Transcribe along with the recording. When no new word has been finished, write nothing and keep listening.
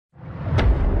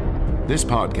This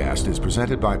podcast is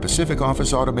presented by Pacific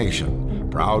Office Automation,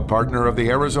 proud partner of the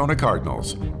Arizona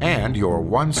Cardinals, and your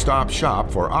one-stop shop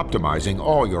for optimizing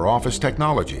all your office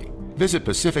technology. Visit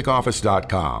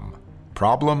pacificoffice.com.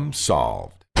 Problem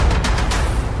solved.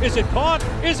 Is it caught?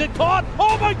 Is it caught?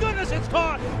 Oh my goodness, it's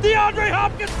caught! DeAndre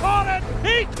Hopkins caught it!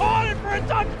 He caught it for a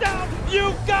touchdown!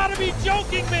 You've got to be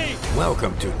joking me!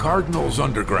 Welcome to Cardinals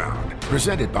Underground,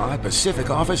 presented by Pacific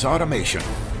Office Automation.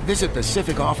 Visit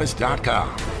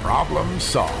pacificoffice.com. Problem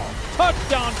solved.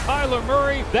 Touchdown, Kyler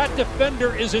Murray. That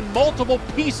defender is in multiple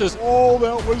pieces. Oh,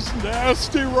 that was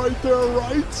nasty right there,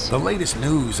 right? The latest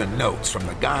news and notes from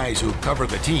the guys who cover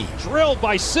the team. Drilled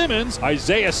by Simmons.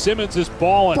 Isaiah Simmons is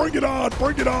balling. Bring it on,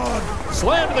 bring it on.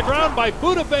 Slammed to the ground by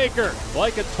Budda Baker.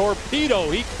 Like a torpedo,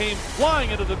 he came flying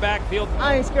into the backfield.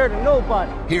 I ain't scared of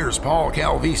nobody. Here's Paul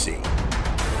Calvisi.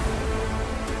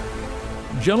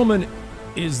 Gentlemen,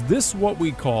 is this what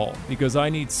we call, because I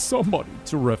need somebody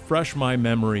to refresh my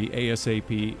memory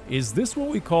ASAP, is this what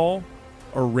we call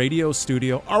a radio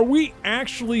studio? Are we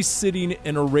actually sitting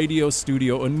in a radio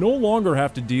studio and no longer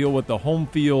have to deal with the home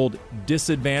field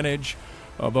disadvantage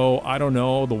of, I don't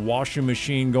know, the washing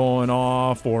machine going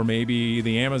off, or maybe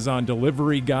the Amazon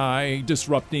delivery guy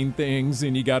disrupting things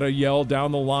and you got to yell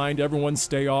down the line to everyone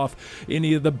stay off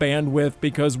any of the bandwidth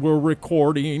because we're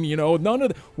recording,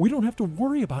 we don't have to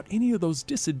worry about any of those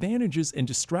disadvantages and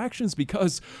distractions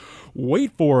because,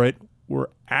 wait for it, we're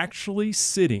actually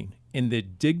sitting in the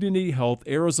Dignity Health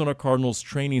Arizona Cardinals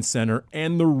Training Center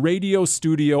and the radio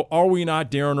studio, are we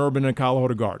not, Darren Urban and Kyle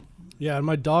Hodegard? Yeah, and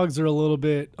my dogs are a little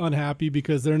bit unhappy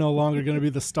because they're no longer going to be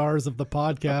the stars of the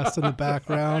podcast in the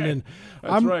background. And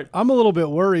I'm a little bit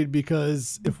worried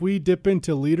because if we dip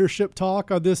into leadership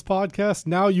talk on this podcast,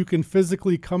 now you can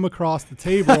physically come across the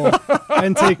table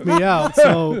and take me out.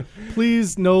 So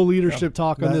please, no leadership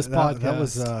talk on this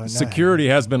podcast. Security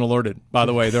has been alerted, by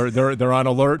the way. They're on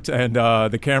alert, and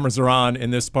the cameras are on in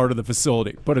this part of the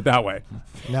facility. Put it that way.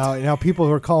 Now people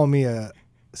who are calling me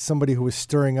somebody who was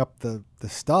stirring up the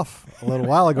stuff a little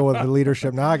while ago with the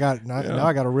leadership. Now I got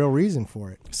a real reason for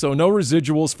it. So no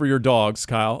residuals for your dogs,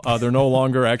 Kyle. They're no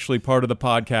longer actually part of the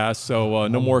podcast. So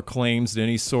no more claims to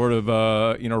any sort of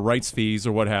rights fees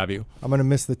or what have you. I'm gonna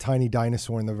miss the tiny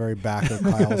dinosaur in the very back of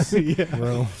Kyle's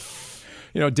room.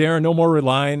 Darren, no more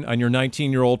relying on your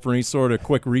 19-year-old for any sort of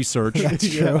quick research.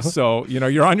 That's true. So,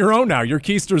 you're on your own now. Your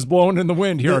keister's blowing in the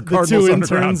wind here at Cardinals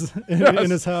Underground. The 2 interns in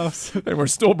his house. And we're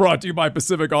still brought to you by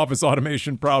Pacific Office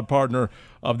Automation, proud partner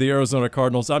of the Arizona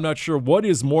Cardinals. I'm not sure what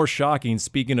is more shocking,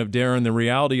 speaking of Darren, the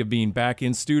reality of being back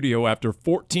in studio after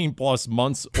 14-plus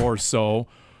months or so,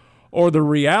 or the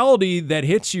reality that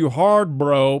hits you hard,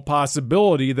 bro,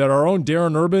 possibility that our own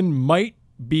Darren Urban might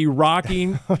be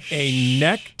rocking a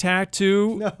neck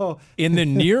tattoo in the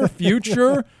near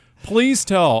future? Please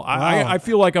tell. Wow. I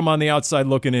feel like I'm on the outside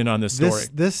looking in on this story.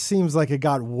 This seems like it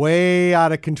got way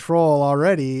out of control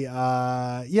already.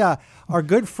 Our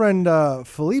good friend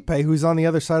Felipe, who's on the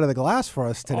other side of the glass for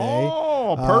us today.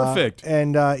 Oh, perfect.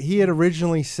 And he had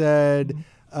originally said,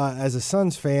 as a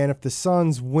Suns fan, if the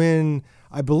Suns win,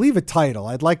 I believe, a title,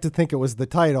 I'd like to think it was the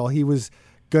title, he was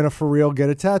going to for real get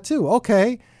a tattoo.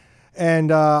 Okay.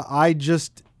 And I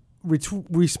just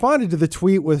responded to the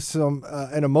tweet with an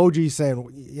emoji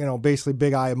saying, basically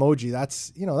big eye emoji.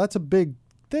 That's a big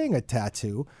thing, a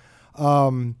tattoo.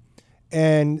 And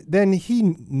then he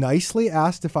nicely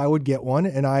asked if I would get one,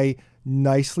 and I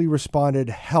nicely responded,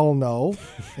 hell no,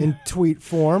 in tweet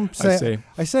form.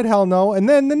 I said hell no, and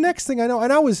then the next thing I know,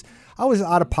 and I was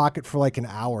out of pocket for like an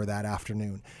hour that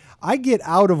afternoon. I get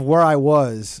out of where I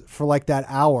was for like that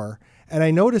hour, and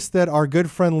I noticed that our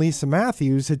good friend Lisa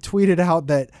Matthews had tweeted out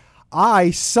that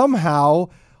I somehow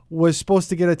was supposed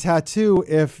to get a tattoo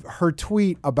if her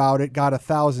tweet about it got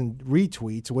 1,000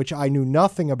 retweets, which I knew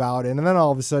nothing about. And then all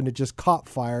of a sudden it just caught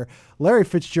fire. Larry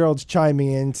Fitzgerald's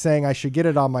chiming in saying I should get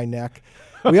it on my neck.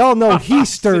 We all know he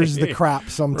stirs the crap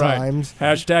sometimes.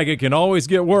 Right. Hashtag it can always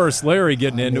get worse. Larry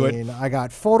getting into it. I got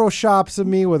Photoshops of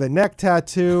me with a neck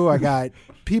tattoo. I got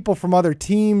people from other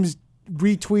teams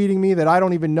retweeting me that I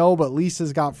don't even know, but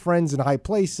Lisa's got friends in high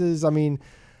places. I mean,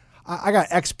 I got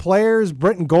ex-players,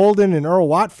 Brenton Golden and Earl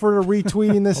Watford are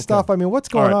retweeting this stuff. I mean, what's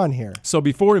going on here? So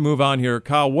before we move on here,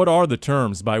 Kyle, what are the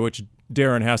terms by which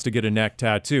Darren has to get a neck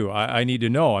tattoo? I need to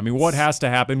know. I mean, what has to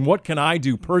happen? What can I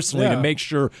do personally to make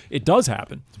sure it does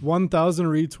happen? 1,000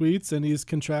 retweets, and he's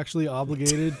contractually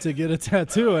obligated to get a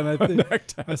tattoo. And I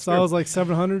think I saw it was like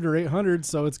 700 or 800,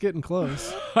 so it's getting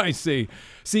close. I see.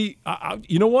 See,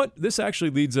 you know what? This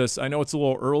actually leads us, I know it's a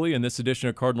little early in this edition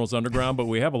of Cardinals Underground, but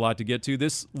we have a lot to get to.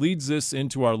 This leads us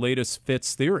into our latest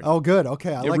Fitz theory. Oh, good.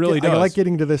 Okay. I like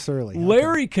getting to this early. Okay.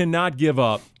 Larry cannot give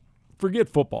up forget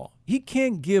football. He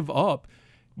can't give up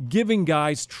giving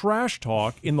guys trash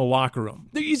talk in the locker room.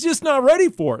 He's just not ready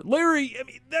for it. Larry, I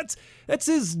mean, that's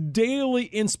his daily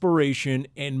inspiration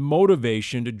and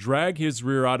motivation to drag his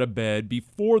rear out of bed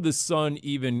before the sun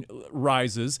even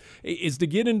rises, is to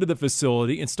get into the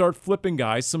facility and start flipping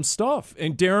guys some stuff.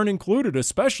 And Darren included,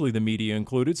 especially the media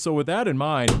included. So with that in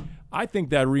mind, I think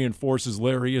that reinforces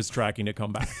Larry is tracking to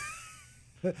come back.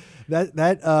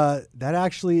 That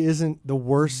actually isn't the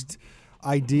worst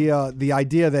idea. The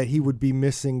idea that he would be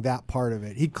missing that part of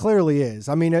it, he clearly is.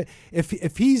 I mean,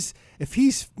 if he's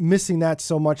missing that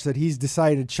so much that he's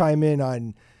decided to chime in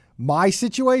on my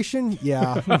situation,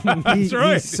 yeah, he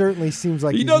certainly seems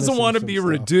like he doesn't want to be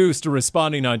reduced to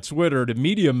responding on Twitter to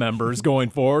media members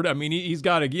going forward. I mean, he's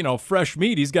got to, fresh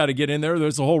meat. He's got to get in there.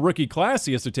 There's a whole rookie class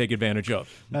he has to take advantage of.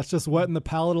 That's just wetting the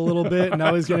palate a little bit. And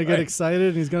now he's going to get excited,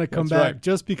 and he's going to come back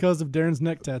just because of Darren's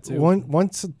neck tattoo.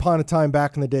 Once upon a time,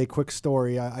 back in the day, quick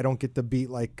story. I don't get the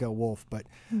beat like Wolf, but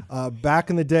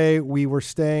back in the day, we were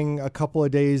staying a couple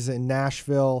of days in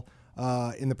Nashville.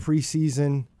 In the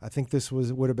preseason, I think this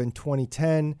would have been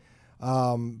 2010,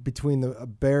 between the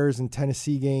Bears and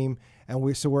Tennessee game, and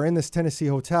we're in this Tennessee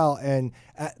hotel, and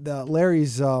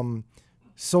Larry's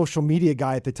social media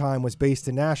guy at the time was based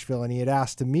in Nashville, and he had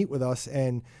asked to meet with us,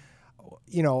 and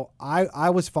I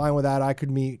was fine with that. I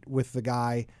could meet with the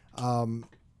guy.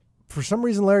 For some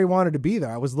reason, Larry wanted to be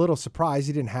there. I was a little surprised.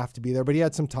 He didn't have to be there, but he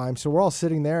had some time, so we're all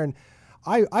sitting there, and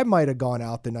I might have gone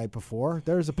out the night before.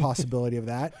 There's a possibility of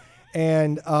that.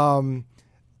 And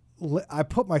I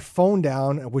put my phone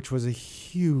down, which was a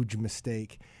huge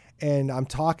mistake. And I'm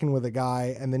talking with a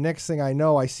guy, and the next thing I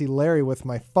know, I see Larry with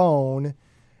my phone.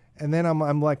 And then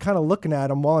I'm like kind of looking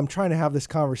at him while I'm trying to have this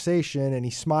conversation. And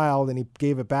he smiled and he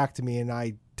gave it back to me, and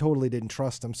I totally didn't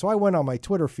trust him. So I went on my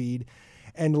Twitter feed,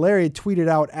 and Larry had tweeted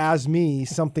out as me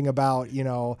something about,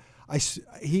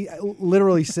 he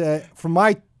literally said, from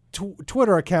my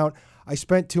Twitter account, I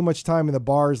spent too much time in the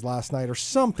bars last night or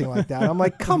something like that. I'm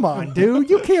like, come on,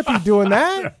 dude, you can't be doing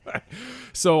that.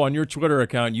 So on your Twitter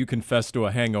account, you confessed to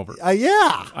a hangover.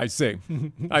 Yeah. I see.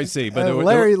 But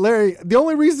Larry, the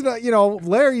only reason,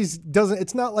 Larry's doesn't,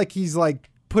 it's not like he's like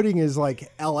putting his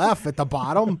like LF at the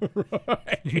bottom.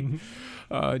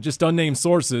 Right. Just unnamed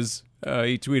sources.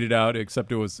 He tweeted out,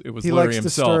 except it was he Larry likes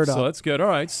himself. To stir it up. So that's good. All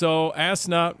right. So ask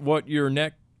not what your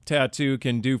neck tattoo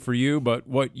can do for you, but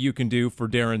what you can do for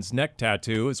Darren's neck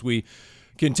tattoo as we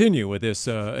continue with this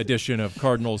edition of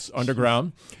Cardinals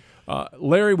Underground.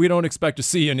 Larry, we don't expect to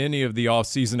see you in any of the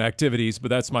off-season activities, but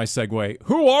that's my segue.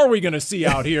 Who are we going to see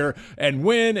out here, and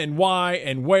when and why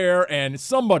and where? And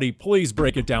somebody please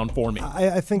break it down for me.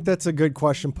 I think that's a good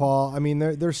question, Paul. I mean,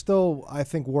 they're still, I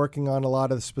think, working on a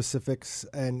lot of the specifics.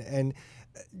 And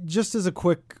just as a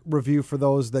quick review for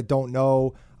those that don't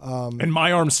know, and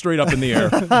my arm's straight up in the air.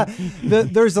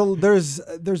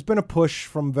 There's been a push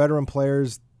from veteran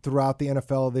players throughout the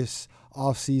NFL this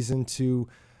offseason to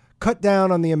cut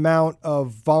down on the amount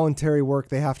of voluntary work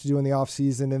they have to do in the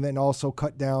offseason, and then also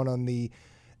cut down on the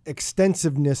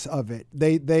extensiveness of it.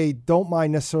 They don't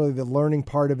mind necessarily the learning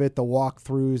part of it, the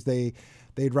walkthroughs.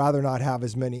 They'd rather not have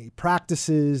as many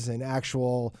practices and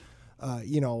actual,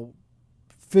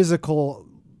 physical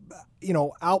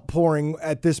outpouring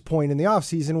at this point in the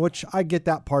offseason, which I get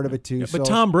that part of it too. Yeah, but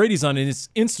Tom Brady's on his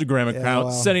Instagram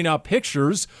account sending out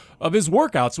pictures of his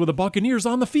workouts with the Buccaneers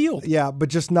on the field. Yeah, but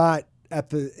just not at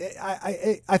the.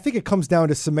 I think it comes down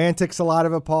to semantics, a lot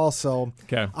of it, Paul. So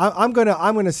okay. I'm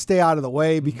gonna stay out of the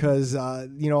way because I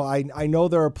know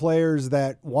there are players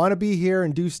that want to be here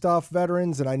and do stuff,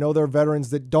 veterans, and I know there are veterans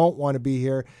that don't want to be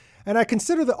here. And I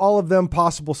consider all of them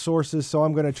possible sources, so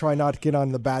I'm going to try not to get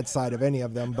on the bad side of any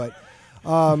of them. But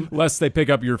lest they pick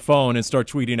up your phone and start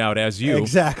tweeting out as you.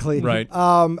 Exactly. Right.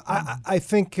 I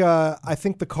think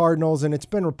the Cardinals, and it's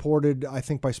been reported, I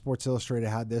think by Sports Illustrated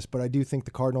had this, but I do think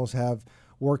the Cardinals have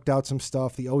worked out some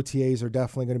stuff. The OTAs are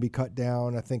definitely going to be cut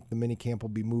down. I think the minicamp will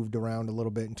be moved around a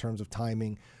little bit in terms of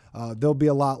timing. There'll be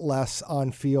a lot less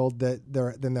on field than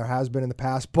there has been in the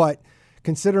past, but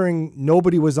considering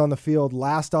nobody was on the field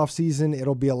last offseason,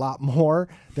 it'll be a lot more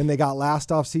than they got last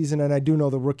offseason. And I do know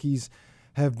the rookies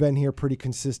have been here pretty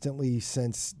consistently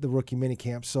since the rookie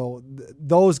minicamp. So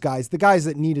those guys, the guys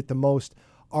that need it the most,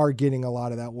 are getting a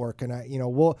lot of that work. And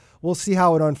we'll see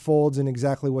how it unfolds and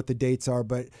exactly what the dates are.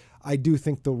 But I do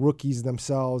think the rookies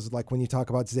themselves, like when you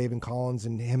talk about Zaven Collins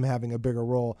and him having a bigger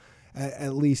role,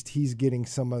 at least he's getting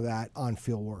some of that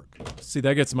on-field work. See,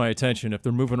 that gets my attention. If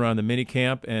they're moving around the mini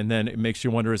camp, and then it makes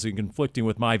you wonder, is it conflicting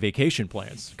with my vacation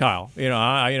plans, Kyle?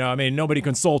 I mean, nobody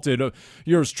consulted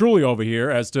yours truly over here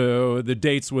as to the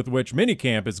dates with which mini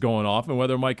camp is going off and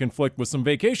whether it might conflict with some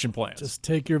vacation plans. Just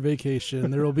take your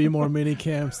vacation. There will be more mini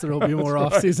camps. There will be more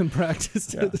off-season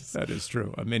practices. Yeah, that is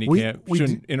true. A mini camp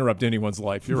shouldn't interrupt anyone's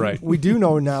life. You're right. We do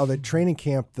know now that training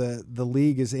camp, the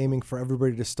league is aiming for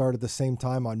everybody to start at the same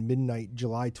time on midnight,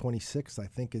 July 26th, I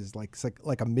think is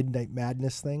like a midnight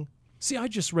madness thing. See, I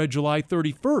just read July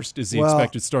 31st is the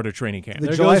expected start of training camp.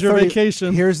 There goes your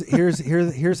vacation.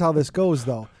 Here's how this goes,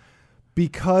 though.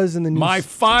 Because in the my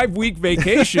 5-week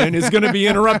vacation is going to be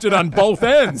interrupted on both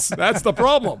ends. That's the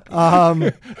problem.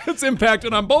 It's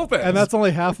impacted on both ends. And that's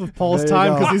only half of Paul's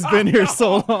time because he's been here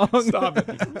so long. Stop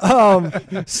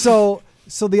it.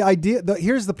 So the idea,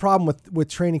 here's the problem with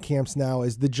training camps now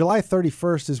is the July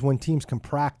 31st is when teams can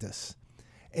practice.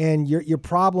 And your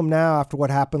problem now after what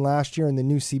happened last year in the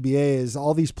new CBA is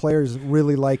all these players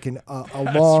really like a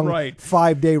long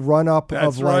 5-day run-up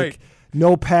of like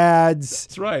no pads.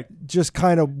 That's right. Just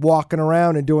kind of walking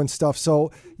around and doing stuff.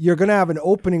 So you're going to have an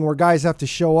opening where guys have to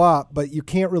show up, but you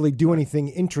can't really do anything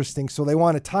interesting. So they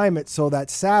want to time it so that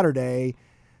Saturday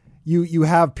you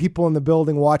have people in the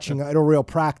building watching a real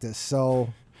practice.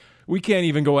 So we can't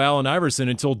even go Allen Iverson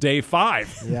until day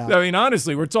 5. Yeah. I mean,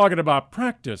 honestly, we're talking about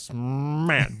practice,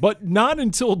 man, but not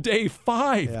until day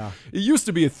 5. Yeah. It used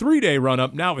to be a 3-day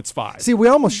run-up. Now it's 5. See, we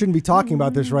almost shouldn't be talking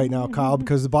about this right now, Kyle,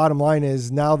 because the bottom line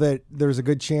is now that there's a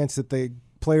good chance that the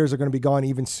players are going to be gone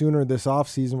even sooner this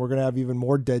offseason, we're going to have even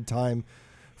more dead time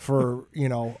for,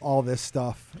 all this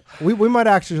stuff. We might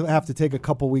actually have to take a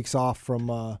couple weeks off from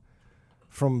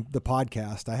the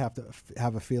podcast. I have to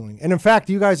have a feeling. And in fact,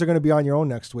 you guys are going to be on your own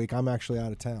next week. I'm actually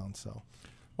out of town, so.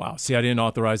 Wow. See, I didn't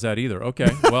authorize that either. Okay.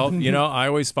 Well, I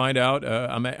always find out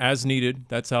I'm as needed.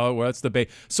 That's how it works.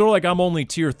 Sort of like I'm only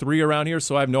tier 3 around here,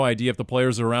 so I have no idea if the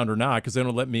players are around or not because they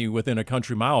don't let me within a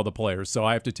country mile of the players. So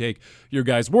I have to take your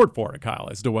guys' word for it, Kyle,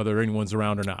 as to whether anyone's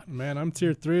around or not. Man, I'm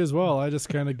tier 3 as well. I just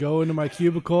kind of go into my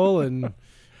cubicle and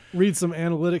read some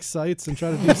analytics sites and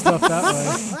try to do stuff that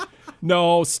way.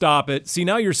 No, stop it. See,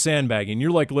 now you're sandbagging.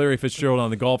 You're like Larry Fitzgerald on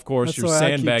the golf course. That's you're why I keep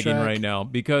sandbagging track. right now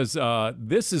because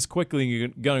this is quickly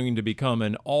going to become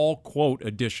an all-quote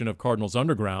edition of Cardinals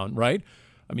Underground, right?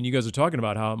 I mean, you guys are talking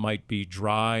about how it might be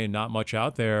dry and not much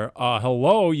out there.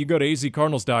 Hello, you go to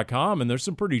azcardinals.com, and there's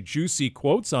some pretty juicy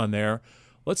quotes on there.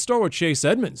 Let's start with Chase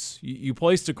Edmonds. You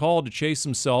placed a call to Chase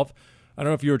himself. I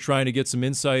don't know if you were trying to get some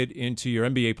insight into your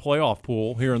NBA playoff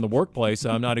pool here in the workplace.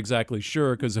 I'm not exactly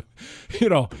sure because,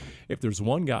 if there's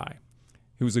one guy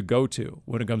who's a go-to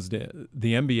when it comes to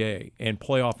the NBA and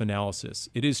playoff analysis,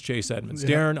 it is Chase Edmonds.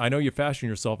 Yeah. Darren, I know you fashion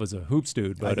yourself as a hoops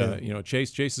dude, but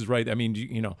Chase is right. I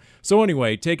mean, So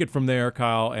anyway, take it from there,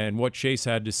 Kyle, and what Chase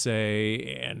had to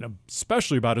say, and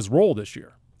especially about his role this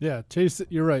year. Yeah, Chase,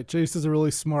 you're right. Chase is a really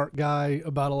smart guy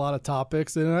about a lot of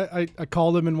topics. And I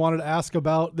called him and wanted to ask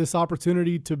about this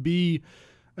opportunity to be,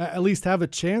 at least have a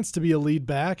chance to be a lead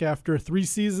back after 3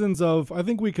 seasons of, I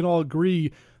think we can all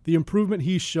agree, the improvement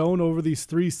he's shown over these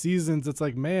 3 seasons. It's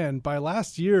like, man, by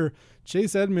last year,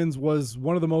 Chase Edmonds was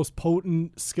one of the most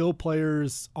potent skill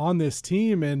players on this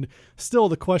team. And still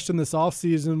the question this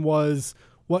offseason was,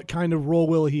 what kind of role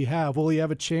will he have? Will he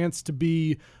have a chance to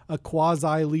be a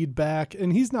quasi lead back?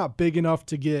 And he's not big enough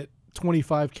to get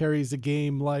 25 carries a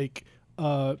game like,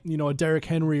 a Derrick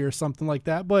Henry or something like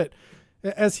that. But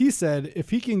as he said,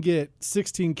 if he can get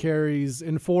 16 carries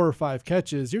and 4 or 5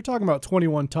 catches, you're talking about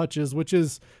 21 touches, which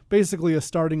is basically a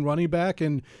starting running back.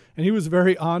 And he was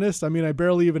very honest. I mean, I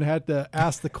barely even had to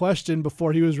ask the question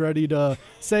before he was ready to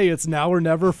say it's now or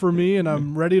never for me, and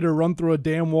I'm ready to run through a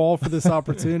damn wall for this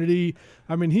opportunity.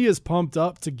 I mean, he is pumped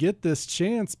up to get this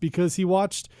chance because he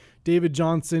watched David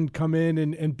Johnson come in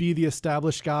and be the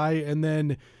established guy, and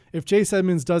then if Chase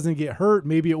Edmonds doesn't get hurt,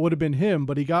 maybe it would have been him,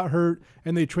 but he got hurt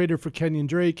and they traded for Kenyon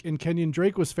Drake, and Kenyon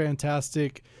Drake was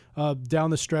fantastic down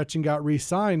the stretch and got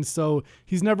re-signed. So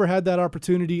he's never had that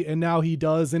opportunity, and now he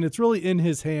does, and it's really in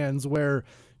his hands where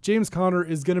James Conner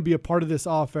is going to be a part of this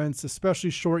offense,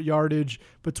 especially short yardage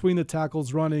between the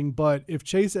tackles running. But if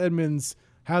Chase Edmonds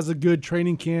has a good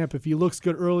training camp, if he looks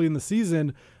good early in the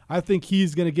season, I think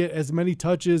he's going to get as many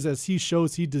touches as he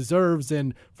shows he deserves,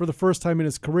 and for the first time in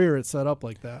his career, it's set up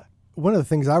like that. One of the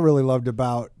things I really loved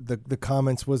about the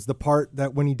comments was the part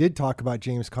that when he did talk about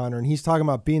James Conner, and he's talking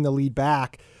about being the lead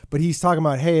back, but he's talking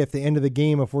about, hey, at the end of the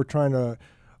game, if we're trying to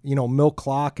milk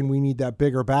clock and we need that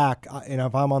bigger back. And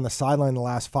if I'm on the sideline the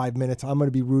last 5 minutes, I'm going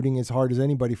to be rooting as hard as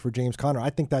anybody for James Conner. I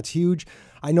think that's huge.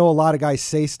 I know a lot of guys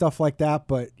say stuff like that,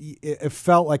 but it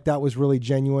felt like that was really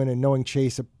genuine, and knowing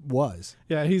Chase, it was.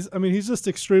 Yeah, he's just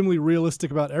extremely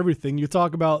realistic about everything. You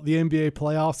talk about the NBA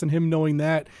playoffs and him knowing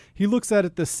that. He looks at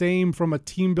it the same from a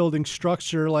team-building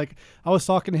structure. Like, I was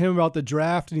talking to him about the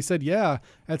draft, and he said, yeah,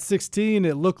 at 16,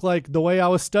 it looked like the way I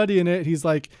was studying it. He's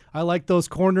like, I like those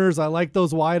corners. I like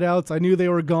those wideouts. I knew they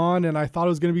were gone, and I thought it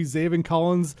was going to be Zaven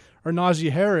Collins or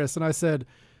Najee Harris. And I said,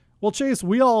 well, Chase,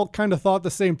 we all kind of thought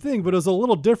the same thing, but it was a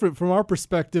little different from our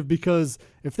perspective, because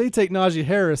if they take Najee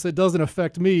Harris, it doesn't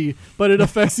affect me, but it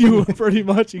affects you pretty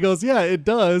much. He goes, yeah, it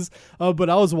does. But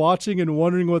I was watching and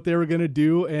wondering what they were going to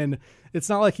do, and it's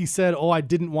not like he said, oh, I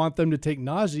didn't want them to take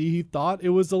Najee. He thought it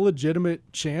was a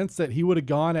legitimate chance that he would have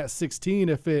gone at 16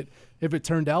 if it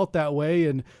turned out that way.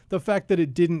 And the fact that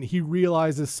it didn't, he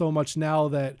realizes so much now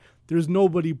that there's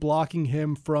nobody blocking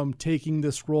him from taking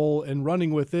this role and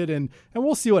running with it. And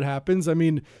we'll see what happens. I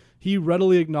mean, he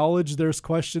readily acknowledged there's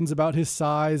questions about his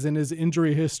size and his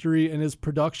injury history and his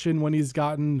production when he's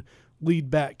gotten lead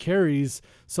back carries.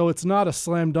 So it's not a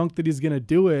slam dunk that he's going to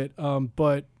do it.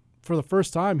 But for the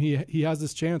first time, he has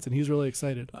this chance, and he's really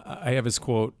excited. I have his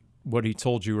quote, what he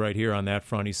told you right here on that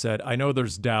front. He said, I know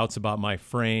there's doubts about my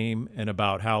frame and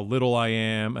about how little I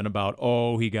am and about,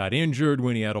 he got injured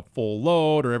when he had a full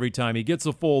load, or every time he gets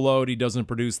a full load, he doesn't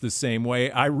produce the same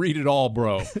way. I read it all,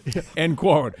 bro. Yeah. End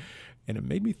quote. And it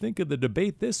made me think of the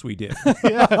debate we did.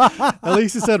 Yeah, at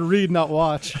least he said read, not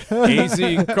watch.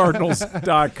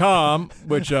 azcardinals.com,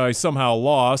 which I somehow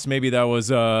lost. Maybe that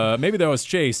was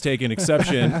Chase taking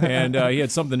exception, and he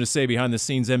had something to say behind the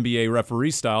scenes NBA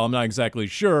referee style. I'm not exactly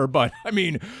sure, but I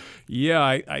mean, yeah,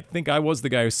 I think I was the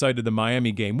guy who cited the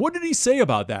Miami game. What did he say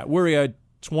about that, where he had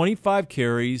 25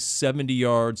 carries, 70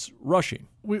 yards rushing?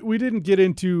 We didn't get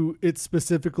into it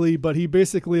specifically, but he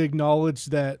basically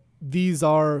acknowledged that these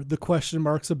are the question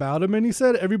marks about him. And he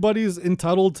said everybody's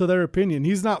entitled to their opinion.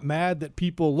 He's not mad that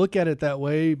people look at it that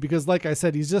way, because like I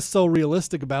said, he's just so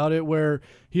realistic about it, where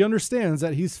he understands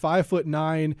that he's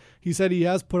 5'9". He said he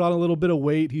has put on a little bit of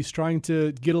weight. He's trying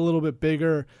to get a little bit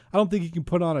bigger. I don't think he can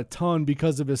put on a ton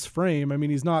because of his frame. I mean,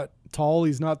 he's not tall.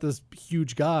 He's not this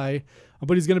huge guy,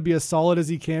 but he's going to be as solid as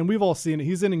he can. We've all seen it.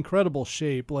 He's in incredible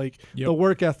shape. Like, The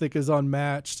work ethic is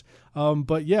unmatched.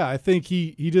 But yeah, I think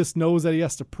he just knows that he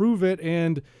has to prove it.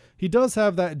 And he does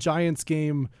have that Giants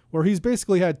game where he's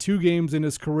basically had 2 games in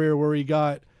his career where he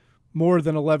got more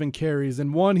than 11 carries.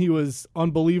 And one, he was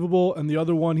unbelievable, and the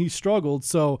other one, he struggled.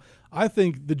 So I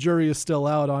think the jury is still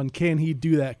out on can he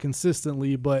do that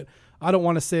consistently. But I don't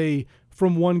want to say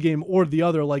from one game or the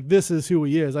other, like, this is who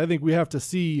he is. I think we have to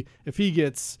see if he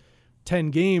gets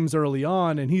 10 games early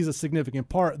on and he's a significant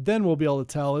part, then we'll be able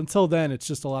to tell. Until then, it's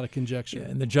just a lot of conjecture. Yeah,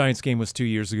 and the Giants game was 2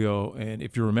 years ago, and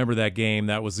if you remember that game,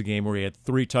 that was the game where he had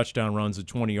 3 touchdown runs at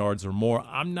 20 yards or more.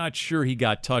 I'm not sure he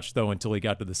got touched, though, until he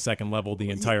got to the second level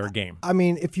the entire game. I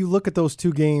mean, if you look at those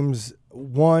 2 games,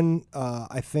 one,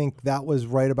 I think that was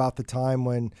right about the time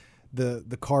when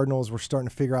the Cardinals were starting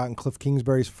to figure out in Cliff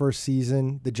Kingsbury's first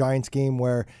season, the Giants game,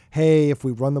 where, hey, if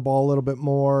we run the ball a little bit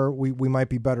more, we might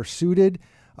be better suited.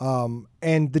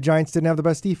 And the Giants didn't have the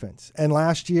best defense. And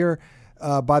last year,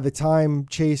 by the time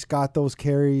Chase got those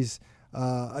carries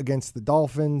against the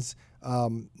Dolphins,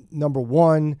 number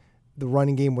one, the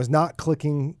running game was not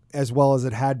clicking as well as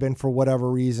it had been for whatever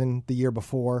reason the year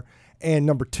before. And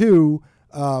number two,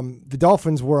 the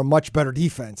Dolphins were a much better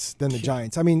defense than the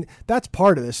Giants. I mean, that's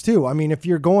part of this too. I mean, if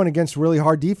you're going against really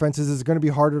hard defenses, it's going to be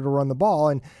harder to run the ball.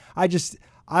 And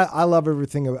I love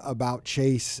everything about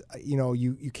Chase. You know,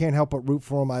 you can't help but root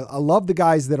for him. I love the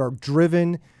guys that are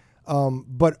driven,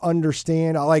 but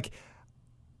understand.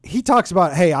 He talks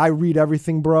about, hey, I read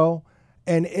everything, bro.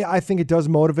 And I think it does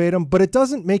motivate him, but it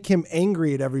doesn't make him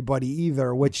angry at everybody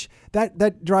either, which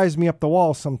that drives me up the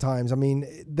wall sometimes. I mean,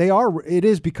 it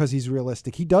is because he's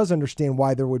realistic. He does understand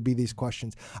why there would be these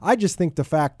questions. I just think the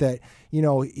fact that, you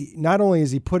know, not only is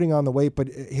he putting on the weight, but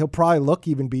he'll probably look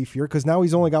even beefier because now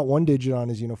he's only got 1 digit on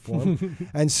his uniform.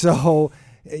 And so,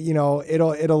 you know,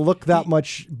 it'll look that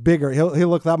much bigger. He'll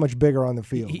look that much bigger on the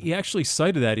field. He actually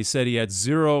cited that. He said he had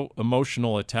 0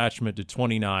 emotional attachment to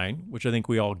 29, which I think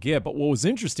we all get. But what was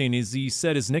interesting is he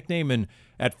said his nickname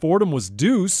at Fordham was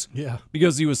Deuce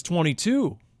because he was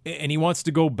 22, and he wants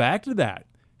to go back to that.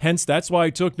 Hence, that's why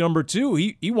he took number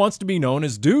 2. He wants to be known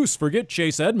as Deuce. Forget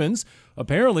Chase Edmonds.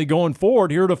 Apparently, going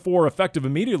forward, heretofore effective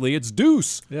immediately, it's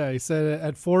Deuce. Yeah, he said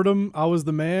at Fordham, I was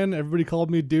the man. Everybody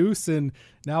called me Deuce, and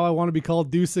now I want to be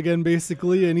called Deuce again,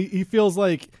 basically. And he feels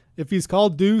like if he's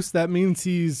called Deuce, that means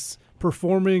he's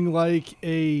performing like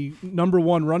a number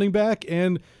one running back.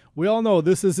 And we all know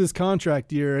this is his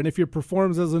contract year. And if he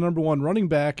performs as a number one running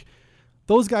back,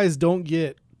 those guys don't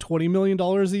get $20 million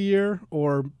a year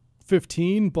or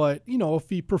 15, but if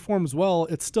he performs well,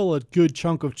 it's still a good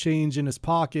chunk of change in his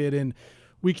pocket. And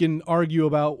we can argue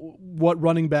about what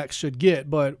running backs should get,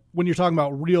 but when you're talking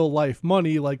about real life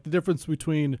money, like the difference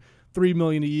between $3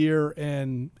 million a year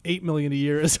and $8 million a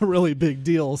year is a really big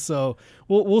deal. So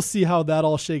we'll see how that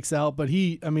all shakes out. But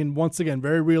once again,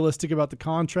 very realistic about the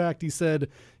contract. He said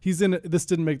this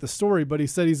didn't make the story, but he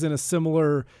said he's in a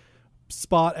similar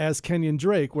spot as Kenyon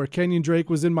Drake, where Kenyon Drake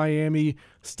was in Miami,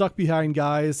 stuck behind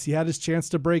guys. He had his chance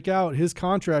to break out his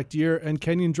contract year, and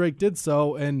Kenyon Drake did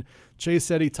so. And Chase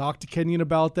said he talked to Kenyon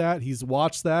about that. He's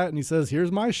watched that, and he says,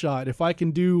 here's my shot. If I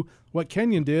can do what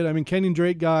Kenyon did, Kenyon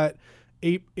Drake got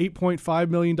 $8.5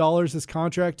 million his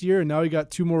contract year, and now he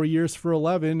got 2 more years for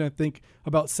 11. I think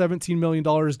about $17 million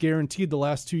guaranteed the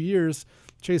last 2 years.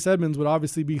 Chase Edmonds would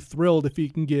obviously be thrilled if he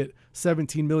can get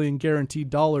 $17 million guaranteed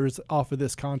dollars off of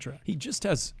this contract. He just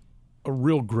has a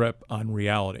real grip on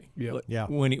reality. Yeah.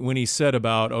 When he said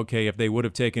about, okay, if they would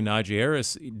have taken Najee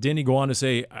Harris, didn't he go on to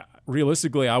say,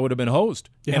 realistically, I would have been host?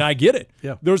 Yeah. And I get it.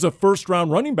 Yeah. There's a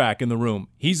first-round running back in the room.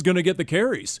 He's going to get the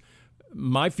carries.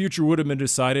 My future would have been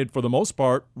decided, for the most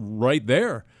part, right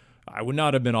there. I would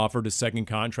not have been offered a second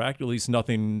contract, at least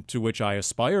nothing to which I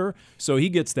aspire. So he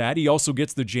gets that. He also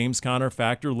gets the James Conner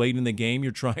factor late in the game.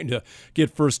 You're trying to get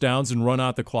first downs and run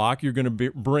out the clock. You're going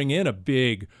to bring in a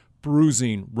big,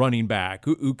 bruising running back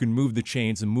who can move the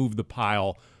chains and move the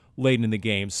pile late in the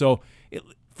game. So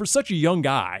for such a young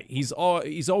guy, he's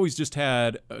always just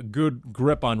had a good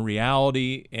grip on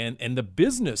reality and the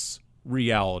business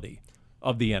reality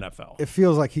of the NFL. It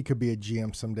feels like he could be a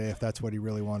GM someday if that's what he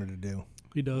really wanted to do.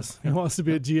 He does. He wants to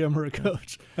be a GM or a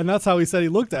coach. And that's how he said he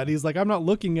looked at it. He's like, I'm not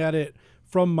looking at it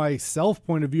from my self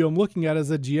point of view. I'm looking at it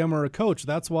as a GM or a coach.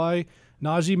 That's why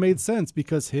Najee made sense,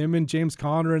 because him and James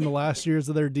Conner in the last years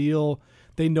of their deal,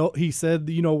 he said,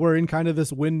 we're in kind of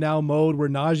this win now mode where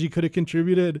Najee could have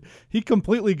contributed. He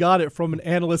completely got it from an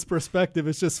analyst perspective.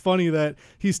 It's just funny that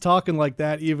he's talking like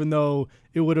that, even though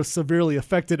it would have severely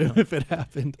affected him if it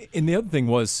happened. And the other thing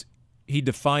was, he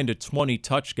defined a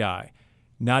 20-touch guy.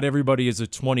 Not everybody is a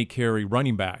 20-carry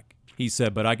running back, he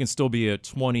said, but I can still be a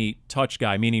 20-touch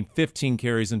guy, meaning 15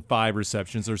 carries and 5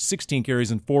 receptions or 16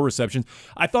 carries and 4 receptions.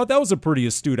 I thought that was a pretty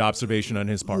astute observation on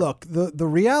his part. Look, the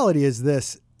reality is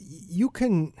this. You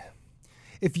can,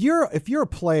 if you're a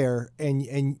player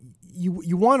and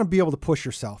you want to be able to push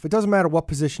yourself. It doesn't matter what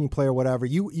position you play or whatever.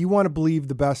 You want to believe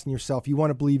the best in yourself. You want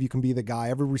to believe you can be the guy.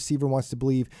 Every receiver wants to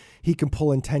believe he can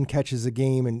pull in 10 catches a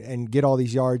game and get all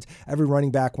these yards. Every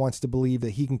running back wants to believe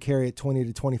that he can carry it 20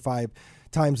 to 25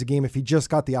 times a game. If he just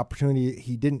got the opportunity,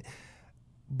 he didn't.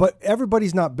 But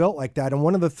everybody's not built like that. And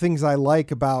one of the things I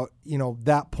like about,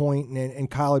 that point,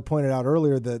 and Kyle had pointed out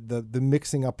earlier, the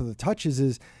mixing up of the touches,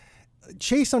 is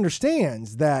Chase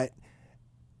understands that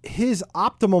his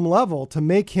optimum level to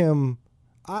make him,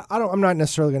 I'm not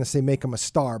necessarily going to say make him a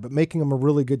star, but making him a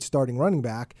really good starting running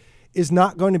back is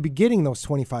not going to be getting those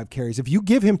 25 carries. If you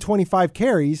give him 25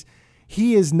 carries,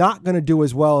 he is not going to do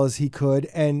as well as he could,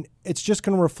 and it's just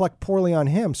going to reflect poorly on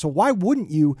him. So why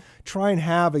wouldn't you try and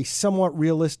have a somewhat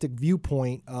realistic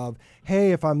viewpoint of,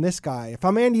 hey, if I'm this guy, if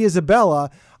I'm Andy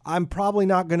Isabella, I'm probably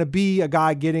not going to be a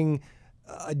guy getting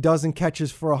a dozen catches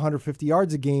for 150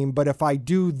 yards a game, but if I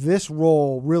do this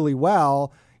role really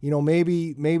well,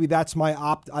 maybe that's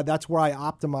that's where I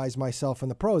optimize myself in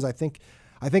the pros. I think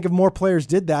if more players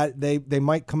did that, they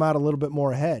might come out a little bit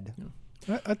more ahead.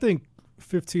 I think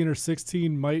 15 or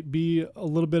 16 might be a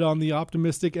little bit on the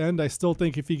optimistic end. I still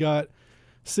think if he got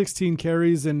 16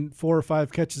 carries and 4 or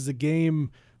 5 catches a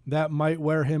game, that might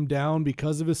wear him down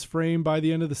because of his frame by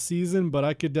the end of the season, but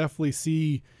I could definitely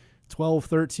see 12,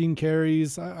 13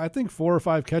 carries. I think 4 or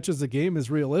 5 catches a game is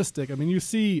realistic. You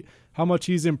see how much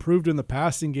he's improved in the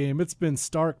passing game. It's been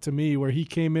stark to me where he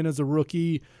came in as a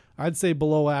rookie, I'd say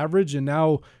below average, and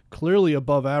now clearly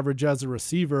above average as a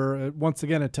receiver. Once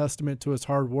again, a testament to his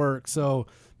hard work. So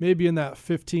maybe in that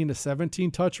 15 to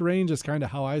 17 touch range is kind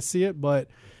of how I see it. But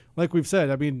like we've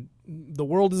said, the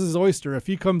world is his oyster. If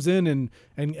he comes in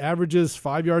and averages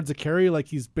 5 yards a carry like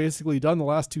he's basically done the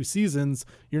last 2 seasons,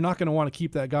 you're not going to want to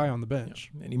keep that guy on the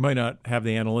bench. Yeah. And he might not have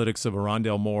the analytics of a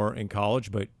Rondale Moore in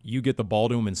college, but you get the ball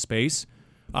to him in space,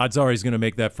 odds are he's going to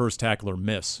make that first tackler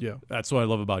miss. Yeah. That's what I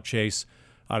love about Chase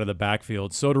out of the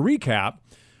backfield. So to recap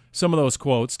some of those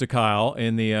quotes to Kyle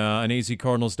in the on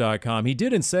azcardinals.com, he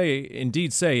did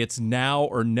indeed say it's now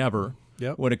or never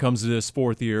when it comes to this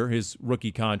fourth year, his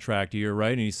rookie contract year,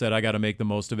 right? And he said, I got to make the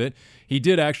most of it. He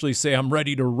did actually say, I'm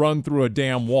ready to run through a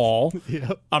damn wall.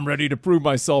 I'm ready to prove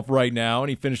myself right now. And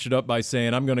he finished it up by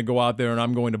saying, I'm going to go out there and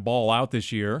I'm going to ball out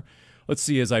this year. Let's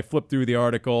see, as I flip through the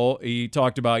article, he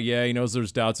talked about, he knows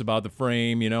there's doubts about the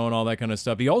frame, and all that kind of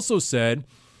stuff. He also said,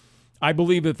 I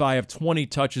believe if I have 20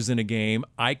 touches in a game,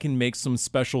 I can make some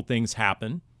special things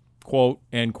happen, quote,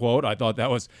 end quote. I thought that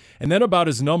was, and then about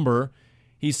his number,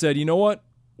 he said, you know what?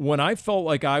 When I felt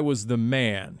like I was the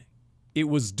man, it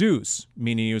was Deuce,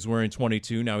 meaning he was wearing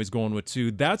 22. Now he's going with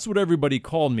 2. That's what everybody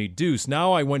called me, Deuce.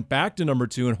 Now I went back to number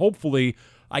 2, and hopefully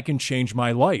I can change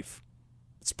my life.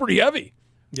 It's pretty heavy.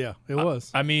 Yeah, it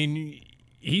was. I mean,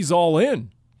 he's all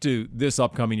in to this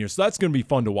upcoming year. So that's going to be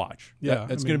fun to watch. Yeah,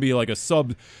 that's going to be like a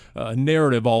sub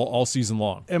narrative all season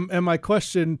long. And my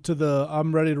question to the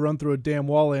I'm ready to run through a damn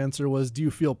wall answer was, do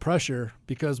you feel pressure?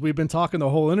 Because we've been talking the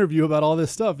whole interview about all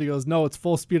this stuff. He goes, no, it's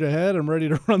full speed ahead. I'm ready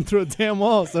to run through a damn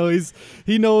wall. So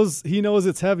he knows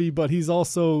it's heavy, but he's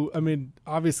also, I mean,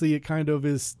 obviously it kind of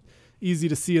is easy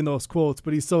to see in those quotes,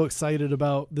 but he's so excited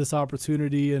about this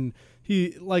opportunity. And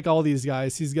he, like all these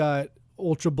guys, he's got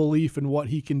ultra belief in what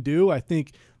he can do. I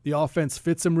think the offense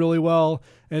fits him really well,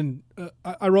 and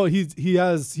I wrote he's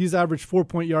averaged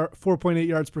 4.8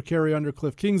 yards per carry under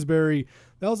Cliff Kingsbury.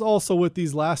 That was also with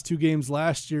these last 2 games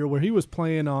last year where he was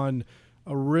playing on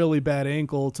a really bad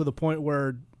ankle to the point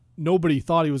where nobody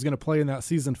thought he was going to play in that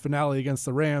season finale against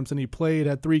the Rams, and he played,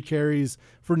 had 3 carries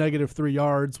for -3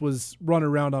 yards, was running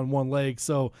around on one leg.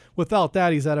 So without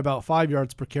that, he's at about 5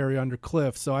 yards per carry under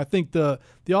Cliff. So I think the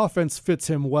offense fits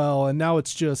him well, and now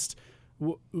it's just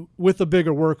with a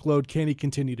bigger workload, can he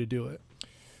continue to do it?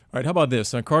 All right, how about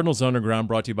this? On Cardinals Underground,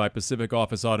 brought to you by Pacific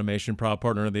Office Automation, proud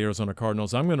partner of the Arizona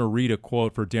Cardinals. I'm going to read a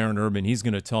quote for Darren Urban. He's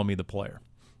going to tell me the player.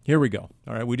 Here we go.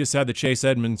 All right, we just had the Chase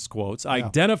Edmonds quotes. Yeah.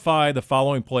 Identify the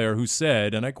following player who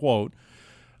said, and I quote,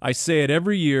 I say it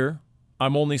every year,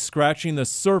 I'm only scratching the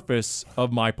surface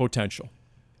of my potential,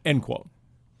 end quote.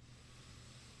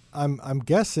 I'm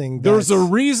guessing there's a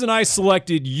reason I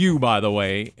selected you, by the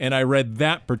way, and I read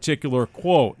that particular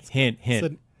quote. Hint, hint.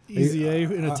 It's an easy A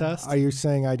in a test. Are you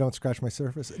saying I don't scratch my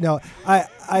surface? No,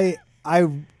 I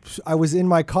was in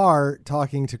my car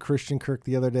talking to Christian Kirk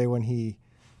the other day when he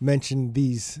mentioned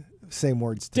these same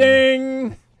words to Ding!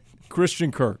 Me.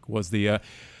 Christian Kirk was the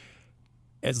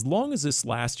as long as this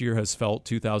last year has felt,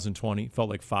 2020, felt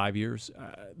like 5 years,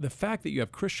 the fact that you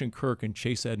have Christian Kirk and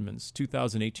Chase Edmonds,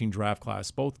 2018 draft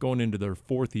class, both going into their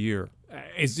 4th year,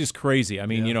 is just crazy. I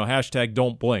mean, hashtag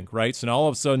don't blink, right? So now all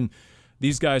of a sudden,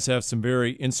 these guys have some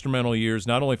very instrumental years,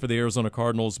 not only for the Arizona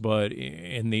Cardinals, but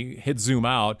in the hit zoom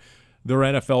out, their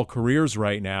NFL careers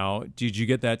right now. Did you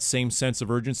get that same sense of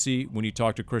urgency when you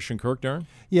talked to Christian Kirk, Darren?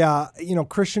 Yeah,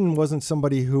 Christian wasn't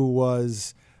somebody who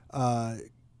was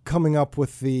coming up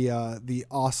with the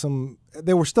awesome.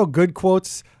 They were still good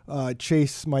quotes.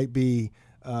 Chase might be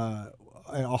a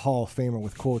Hall of Famer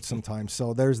with quotes sometimes,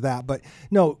 so there's that. But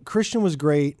no, Christian was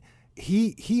great.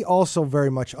 He also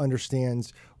very much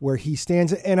understands where he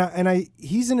stands, and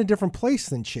he's in a different place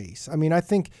than Chase. I mean, I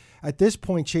think at this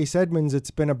point, Chase Edmonds,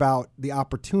 it's been about the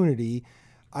opportunity.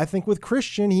 I think with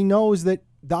Christian, he knows that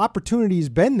the opportunity's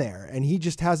been there, and he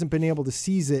just hasn't been able to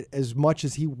seize it as much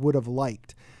as he would have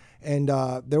liked. And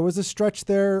there was a stretch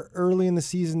there early in the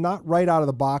season, not right out of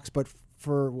the box, but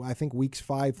for I think weeks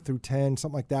 5 through 10,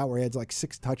 something like that, where he had like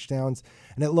 6 touchdowns,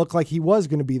 and it looked like he was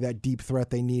going to be that deep threat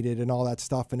they needed and all that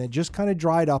stuff, and it just kind of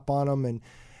dried up on him.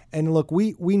 And look,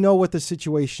 we know what the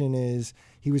situation is.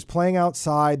 He was playing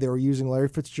outside. They were using Larry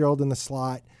Fitzgerald in the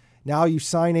slot. Now you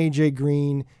sign A.J.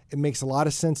 Green. It makes a lot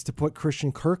of sense to put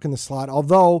Christian Kirk in the slot,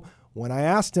 although when I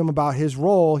asked him about his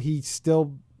role, he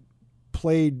still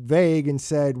played vague and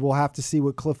said, we'll have to see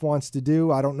what Cliff wants to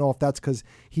do. I don't know if that's because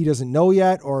he doesn't know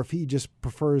yet or if he just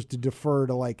prefers to defer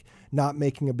to like not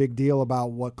making a big deal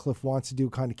about what Cliff wants to do,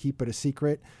 kind of keep it a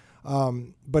secret.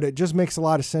 But it just makes a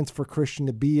lot of sense for Christian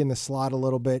to be in the slot a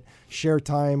little bit, share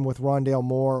time with Rondale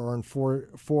Moore, or in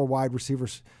four wide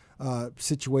receivers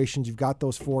situations. You've got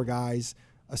those 4 guys,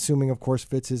 assuming of course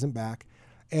Fitz isn't back.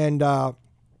 And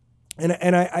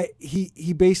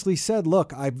he basically said,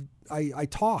 look, I've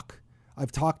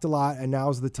talked a lot, and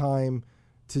now's the time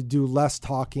to do less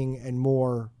talking and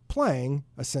more playing,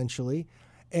 essentially.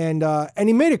 And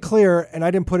he made it clear, and I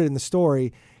didn't put it in the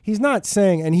story, he's not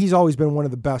saying, and he's always been one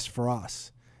of the best for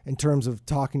us in terms of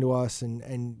talking to us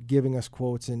and giving us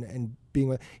quotes and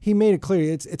being. He made it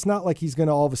clear it's not like he's going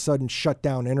to all of a sudden shut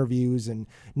down interviews and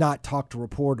not talk to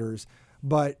reporters.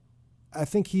 But I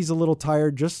think he's a little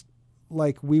tired, just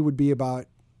like we would be about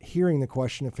hearing the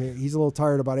question. If he's a little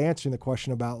tired about answering the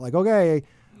question about like, okay,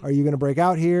 Are you going to break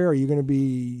out here? Are you going to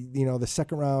be, the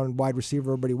second round wide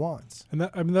receiver everybody wants? And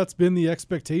that's been the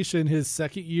expectation his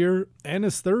second year and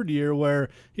his third year, where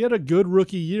he had a good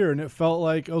rookie year, and it felt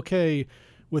like, okay,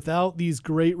 without these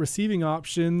great receiving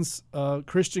options,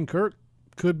 Christian Kirk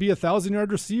could be a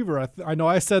 1,000-yard receiver. I know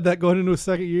I said that going into his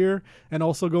second year and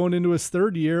also going into his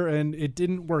third year, and it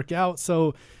didn't work out.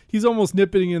 So he's almost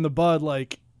nipping in the bud,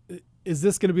 like, is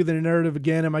this going to be the narrative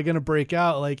again? Am I going to break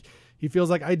out? Like, he feels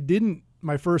like I didn't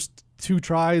my first 2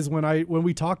 tries when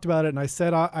we talked about it, and I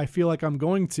said I feel like I'm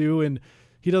going to, and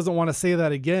he doesn't want to say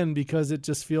that again because it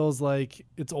just feels like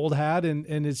it's old hat,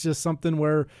 and it's just something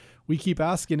where we keep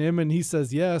asking him and he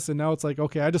says yes, and now it's like,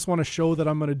 okay, I just want to show that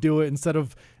I'm going to do it instead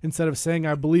of saying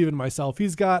I believe in myself.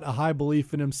 He's got a high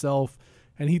belief in himself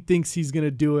and he thinks he's going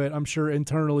to do it. I'm sure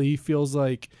internally he feels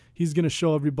like he's going to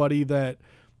show everybody that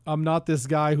I'm not this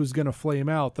guy who's going to flame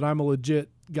out, that I'm a legit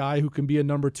guy who can be a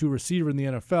number 2 receiver in the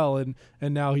NFL,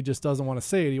 and now he just doesn't want to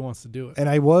say it. He wants to do it. And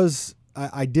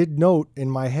I did note in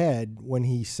my head when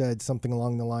he said something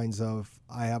along the lines of,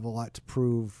 I have a lot to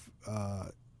prove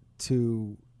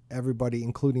to everybody,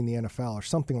 including the NFL, or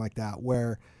something like that,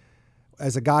 where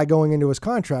as a guy going into his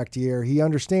contract year, he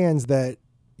understands that,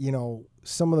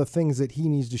 some of the things that he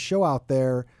needs to show out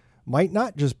there might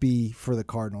not just be for the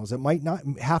Cardinals. It might not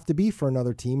have to be for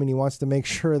another team, and he wants to make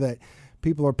sure that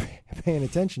people are paying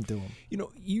attention to him.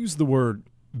 You used the word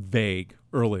vague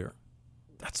earlier.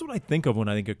 That's what I think of when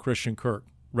I think of Christian Kirk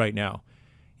right now.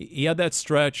 He had that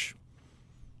stretch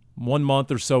 1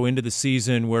 month or so into the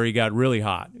season where he got really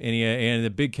hot, and the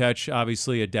big catch,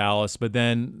 obviously, at Dallas. But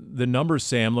then the numbers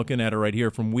say, I'm looking at it right here,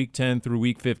 from week 10 through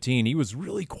week 15, he was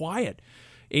really quiet.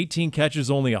 18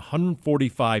 catches, only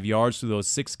 145 yards through those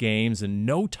 6 games, and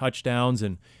no touchdowns.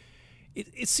 And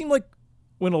it seemed like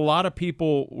when a lot of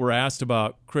people were asked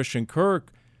about Christian Kirk,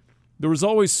 there was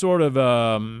always sort of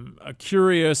a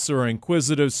curious or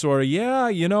inquisitive sort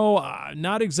of,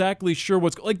 not exactly sure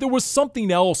like there was something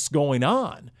else going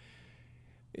on.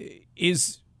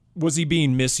 Was he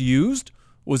being misused?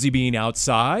 Was he being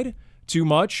outside too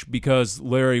much because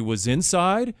Larry was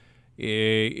inside?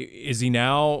 Is he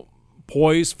now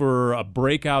poised for a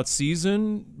breakout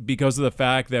season because of the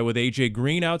fact that with A.J.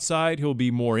 Green outside, he'll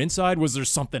be more inside? Was there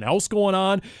something else going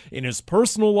on in his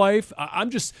personal life?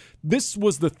 This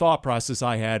was the thought process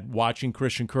I had watching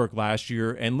Christian Kirk last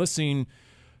year and listening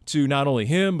to not only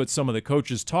him, but some of the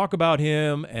coaches talk about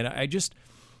him. And it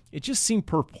just seemed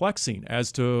perplexing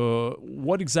as to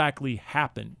what exactly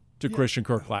happened to Christian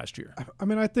Kirk last year. I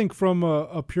mean, I think from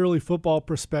a purely football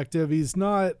perspective, he's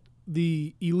not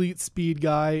the elite speed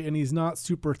guy, and he's not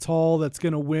super tall that's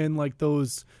going to win like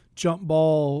those jump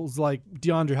balls like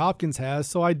DeAndre Hopkins has.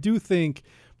 So I do think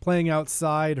playing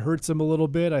outside hurts him a little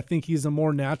bit. I think he's a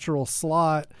more natural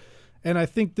slot, and I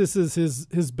think this is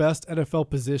his best NFL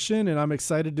position, and I'm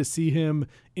excited to see him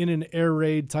in an air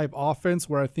raid type offense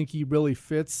where I think he really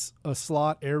fits a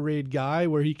slot air raid guy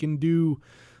where he can do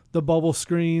the bubble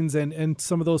screens and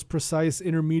some of those precise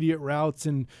intermediate routes,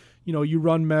 and you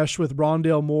run mesh with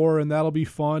Rondale Moore, and that'll be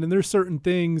fun. And there's certain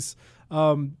things,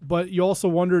 but you also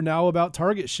wonder now about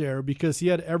target share because he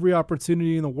had every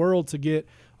opportunity in the world to get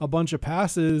a bunch of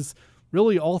passes.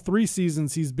 Really, all 3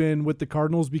 seasons he's been with the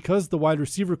Cardinals because the wide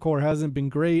receiver core hasn't been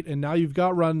great, and now you've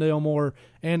got Rondale Moore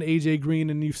and A.J. Green,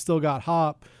 and you've still got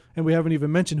Hop. And we haven't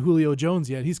even mentioned Julio Jones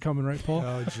yet. He's coming, right, Paul?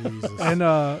 Oh, Jesus. And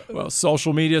well,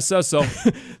 social media says so.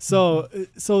 So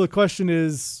the question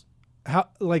is, how,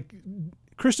 like,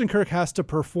 Christian Kirk has to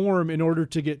perform in order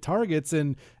to get targets,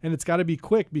 and it's got to be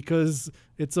quick because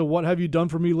it's a what have you done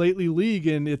for me lately league,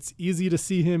 and it's easy to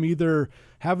see him either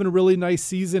having a really nice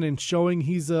season and showing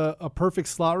he's a perfect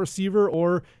slot receiver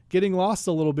or getting lost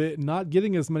a little bit and not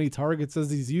getting as many targets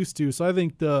as he's used to. So I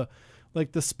think the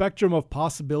spectrum of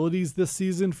possibilities this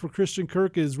season for Christian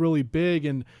Kirk is really big,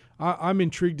 and I'm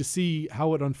intrigued to see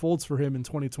how it unfolds for him in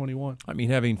 2021. I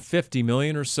mean, having $50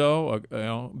 million or so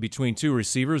between 2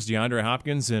 receivers, DeAndre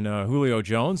Hopkins and Julio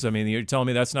Jones, I mean, you're telling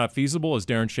me that's not feasible as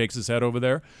Darren shakes his head over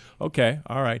there? Okay,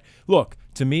 all right. Look,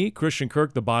 to me, Christian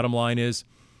Kirk, the bottom line is,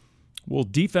 will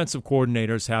defensive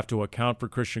coordinators have to account for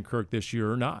Christian Kirk this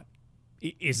year or not?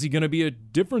 Is he going to be a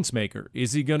difference maker?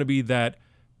 Is he going to be that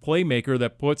playmaker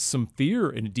that puts some fear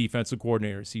in defensive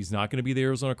coordinators? He's not going to be the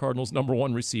Arizona Cardinals' number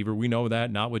 1 receiver. We know that,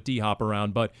 not with D-Hop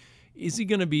around. But is he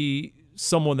going to be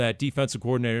someone that defensive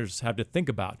coordinators have to think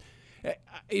about?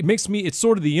 It's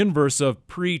sort of the inverse of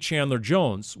pre-Chandler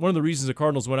Jones. One of the reasons the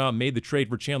Cardinals went out and made the trade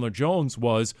for Chandler Jones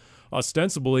was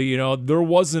ostensibly, there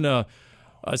wasn't a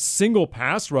single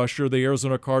pass rusher the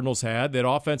Arizona Cardinals had that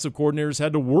offensive coordinators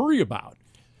had to worry about.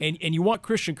 And you want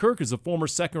Christian Kirk as a former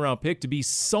second-round pick to be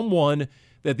someone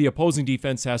that the opposing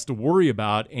defense has to worry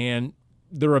about. And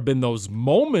there have been those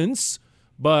moments,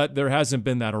 but there hasn't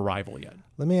been that arrival yet.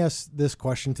 Let me ask this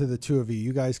question to the two of you.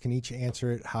 You guys can each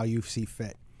answer it how you see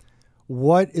fit.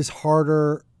 What is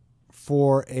harder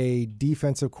for a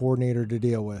defensive coordinator to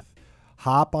deal with?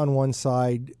 Hop on one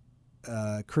side,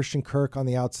 Christian Kirk on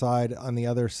the outside, on the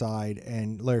other side,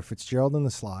 and Larry Fitzgerald in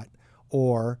the slot,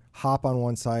 or Hop on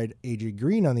one side, AJ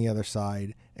Green on the other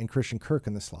side, and Christian Kirk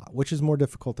in the slot? Which is more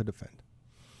difficult to defend?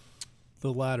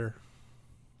 The latter.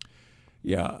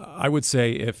 Yeah, I would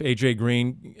say if AJ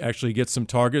Green actually gets some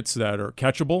targets that are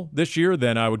catchable this year,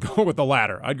 then I would go with the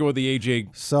latter. I'd go with the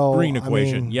AJ Green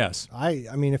equation. Yes. I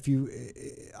mean,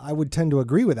 I would tend to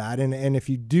agree with that. And if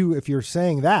you're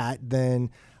saying that, then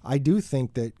I do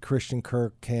think that Christian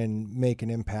Kirk can make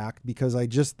an impact, because I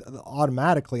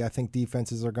think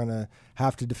defenses are going to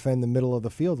have to defend the middle of the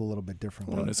field a little bit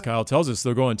differently. Well, as Kyle tells us,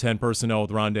 they're going 10 personnel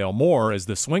with Rondale Moore as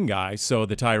the swing guy, so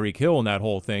the Tyreek Hill and that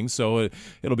whole thing. So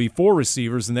it'll be 4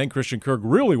 receivers, and then Christian Kirk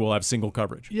really will have single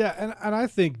coverage. Yeah, and I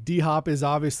think D-Hop is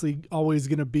obviously always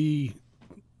going to be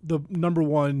the number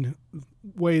one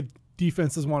way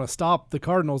defenses want to stop the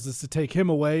Cardinals is to take him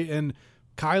away, and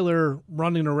Kyler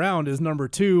running around is number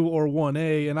 2 or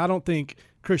 1A, and I don't think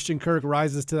Christian Kirk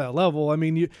rises to that level. I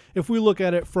mean, if we look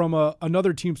at it from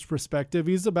another team's perspective,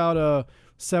 he's about a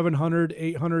 700,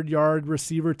 800-yard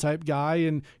receiver type guy,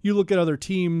 and you look at other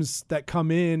teams that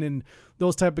come in, and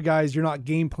those type of guys, you're not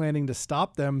game planning to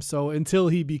stop them. So until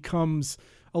he becomes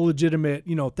a legitimate,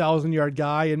 1,000-yard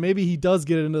guy, and maybe he does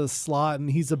get into the slot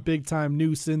and he's a big-time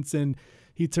nuisance and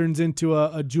he turns into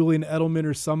a Julian Edelman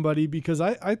or somebody, because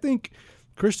I think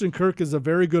Christian Kirk is a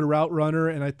very good route runner,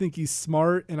 and I think he's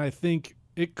smart, and I think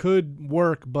it could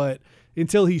work. But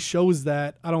until he shows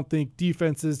that, I don't think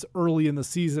defenses early in the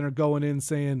season are going in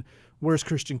saying, where's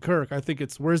Christian Kirk? I think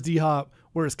it's where's D-Hop,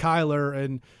 where's Kyler,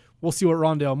 and we'll see what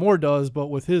Rondale Moore does. But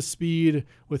with his speed,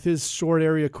 with his short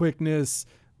area quickness,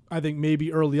 I think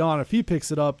maybe early on, if he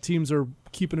picks it up, teams are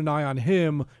keeping an eye on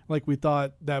him, like we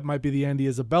thought that might be the Andy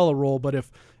Isabella role. But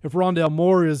if Rondale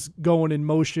Moore is going in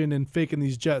motion and faking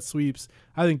these jet sweeps,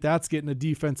 I think that's getting the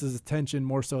defense's attention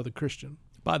more so than Christian.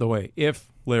 By the way, if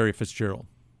Larry Fitzgerald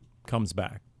comes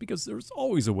back, because there's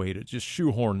always a way to just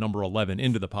shoehorn number 11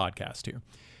 into the podcast here,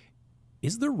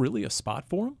 is there really a spot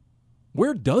for him?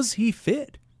 Where does he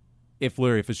fit if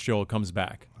Larry Fitzgerald comes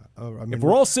back? If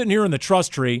we're all sitting here in the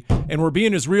trust tree and we're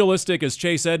being as realistic as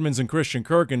Chase Edmonds and Christian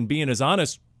Kirk and being as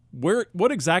honest,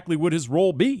 what exactly would his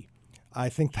role be? I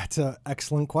think that's an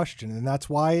excellent question, and that's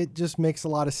why it just makes a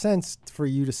lot of sense for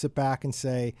you to sit back and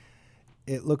say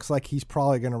it looks like he's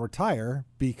probably going to retire,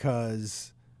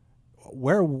 because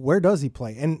where does he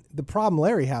play? And the problem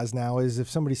Larry has now is if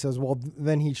somebody says, well,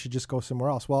 then he should just go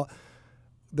somewhere else. Well,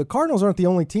 the Cardinals aren't the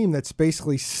only team that's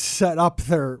basically set up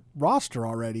their roster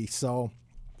already, so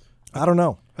I don't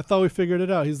know. I thought we figured it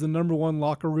out. He's the number 1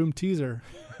 locker room teaser.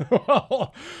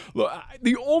 Well, look,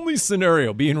 the only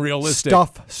scenario, being realistic,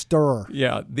 stuff stirrer.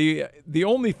 Yeah, the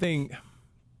only thing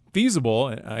feasible,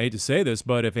 and I hate to say this,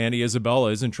 but if Andy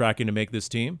Isabella isn't tracking to make this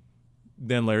team,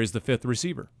 then Larry's the 5th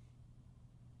receiver.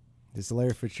 Does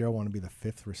Larry Fitzgerald want to be the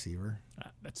 5th receiver?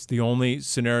 That's the only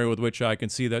scenario with which I can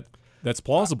see that's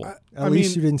plausible. At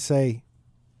least you didn't say.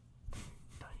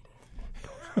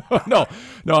 No,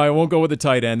 I won't go with the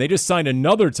tight end. They just signed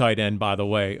another tight end, by the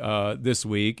way, this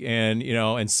week. And,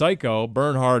 and Psycho,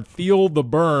 Bernhard Field the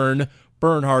Burn,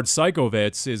 Bernhard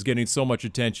Psychovitz is getting so much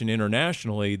attention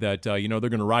internationally that, they're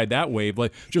going to ride that wave,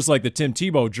 just like the Tim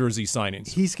Tebow jersey signings.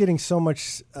 He's getting so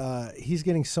much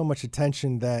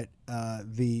attention that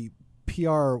the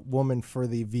PR woman for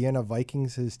the Vienna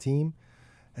Vikings, his team,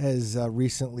 has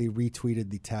recently retweeted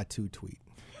the tattoo tweet.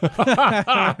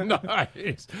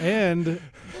 Nice. And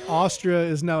Austria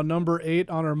is now number 8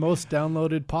 on our most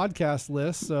downloaded podcast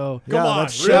list. So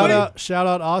shout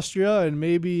out Austria, and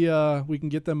maybe we can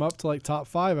get them up to like top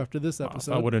 5 after this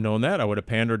episode. If I would have known that, I would have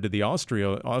pandered to the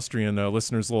Austrian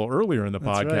listeners a little earlier in the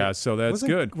podcast. Right. So that's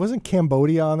good. Wasn't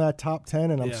Cambodia on that top 10?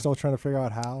 And I'm still trying to figure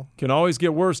out how. Can always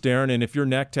get worse, Darren. And if your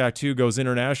neck tattoo goes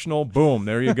international, boom,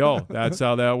 there you go. That's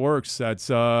how that works. That's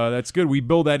good. We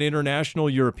build that international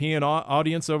European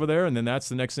audience over there, and then that's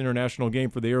the next international game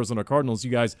for the Arizona Cardinals.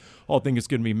 You guys all think it's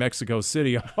going to be Mexico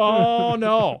City. Oh,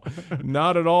 no,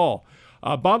 not at all.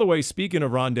 By the way, speaking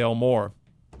of Rondale Moore,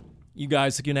 you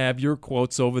guys can have your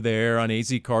quotes over there on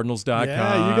azcardinals.com.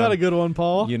 Yeah, you got a good one,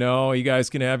 Paul. You guys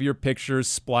can have your pictures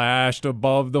splashed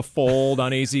above the fold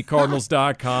on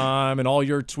azcardinals.com and all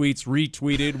your tweets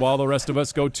retweeted while the rest of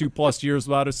us go 2+ years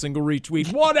without a single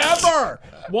retweet. Whatever.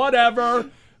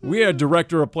 We had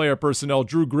Director of Player Personnel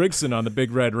Drew Grigson on the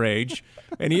Big Red Rage,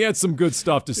 and he had some good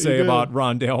stuff to say about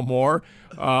Rondale Moore.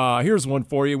 Here's one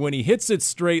for you. When he hits it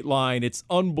straight line, it's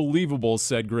unbelievable,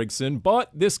 said Grigson, but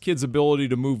this kid's ability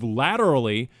to move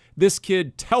laterally, this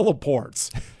kid teleports.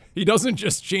 He doesn't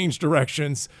just change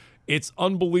directions. It's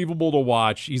unbelievable to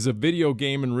watch. He's a video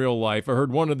game in real life. I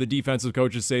heard one of the defensive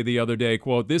coaches say the other day,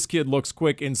 quote, "This kid looks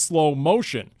quick in slow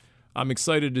motion." I'm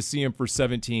excited to see him for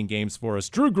 17 games for us.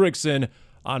 Drew Grigson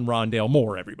on Rondale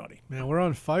Moore, everybody. Man, we're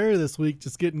on fire this week,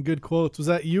 just getting good quotes. Was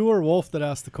that you or Wolf that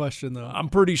asked the question, though? I'm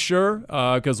pretty sure,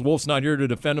 because Wolf's not here to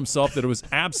defend himself, that it was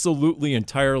absolutely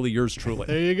entirely yours truly.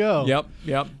 There you go.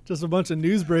 Yep. Just a bunch of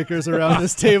newsbreakers around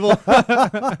this table.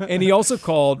 And he also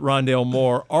called Rondale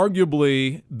Moore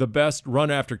arguably the best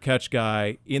run-after-catch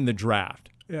guy in the draft.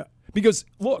 Yeah. Because,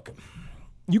 look,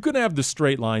 you can have the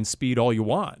straight line speed all you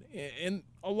want, and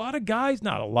a lot of guys,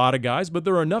 not a lot of guys, but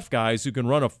there are enough guys who can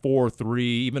run a 4.3,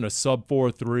 even a sub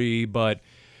 4.3. But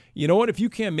you know what? If you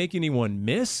can't make anyone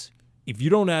miss, if you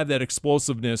don't have that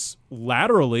explosiveness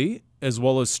laterally as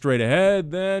well as straight ahead,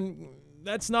 then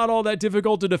that's not all that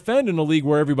difficult to defend in a league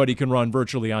where everybody can run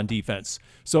virtually on defense.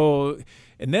 So,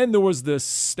 and then there was this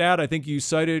stat I think you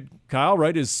cited, Kyle,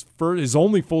 right? His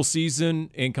only full season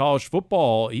in college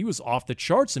football, he was off the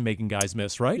charts in making guys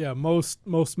miss, right? Yeah, most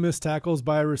missed tackles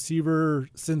by a receiver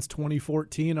since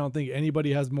 2014. I don't think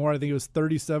anybody has more. I think it was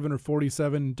 37 or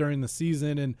 47 during the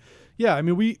season. And yeah, I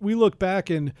mean, we look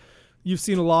back and you've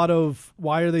seen a lot of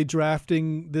why are they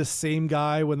drafting this same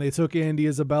guy when they took Andy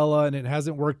Isabella and it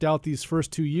hasn't worked out these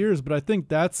first 2 years. But I think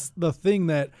that's the thing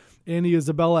that Andy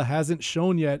Isabella hasn't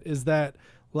shown yet is that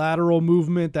lateral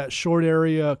movement, that short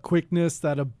area quickness,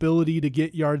 that ability to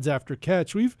get yards after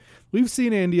catch. We've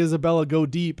seen Andy Isabella go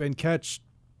deep and catch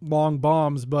long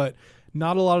bombs, but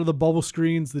not a lot of the bubble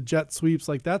screens, the jet sweeps,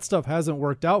 like that stuff hasn't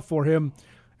worked out for him.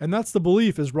 And that's the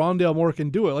belief is Rondale Moore can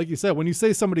do it. Like you said, when you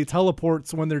say somebody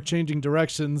teleports when they're changing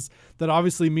directions, that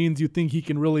obviously means you think he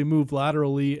can really move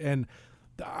laterally. And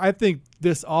I think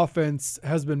this offense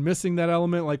has been missing that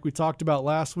element like we talked about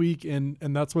last week, and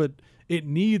that's what it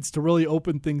needs to really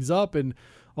open things up. And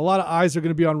a lot of eyes are going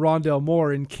to be on Rondale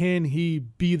Moore, and can he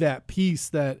be that piece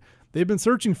that they've been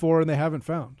searching for and they haven't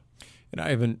found? And I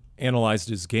haven't analyzed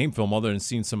his game film other than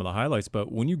seen some of the highlights,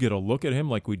 but when you get a look at him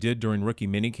like we did during rookie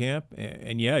minicamp,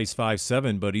 and yeah, he's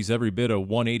 5'7", but he's every bit of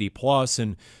 180 plus,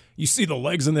 and you see the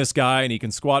legs in this guy, and he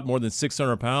can squat more than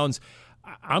 600 pounds.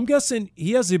 I'm guessing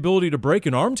he has the ability to break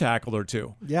an arm tackle or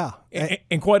two. Yeah.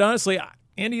 And quite honestly,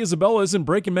 Andy Isabella isn't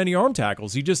breaking many arm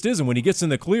tackles. He just isn't. When he gets in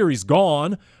the clear, he's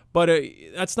gone, but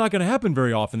that's not going to happen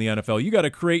very often in the NFL. You got to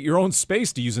create your own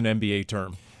space, to use an NBA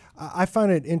term. I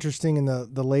found it interesting in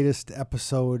the latest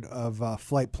episode of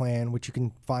Flight Plan, which you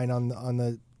can find on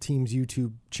the team's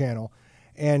YouTube channel,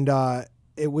 and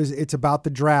it's about the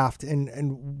draft.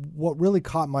 And what really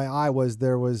caught my eye was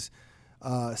there was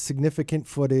significant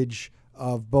footage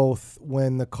of both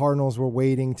when the Cardinals were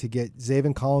waiting to get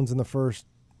Zaven Collins in the first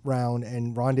round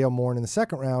and Rondale Moore in the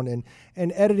second round, and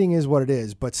editing is what it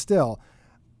is, but still,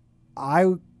 I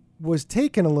was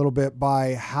taken a little bit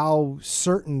by how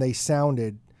certain they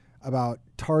sounded about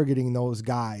targeting those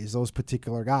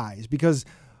particular guys, because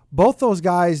both those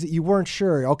guys, you weren't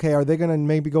sure, okay, are they going to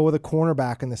maybe go with a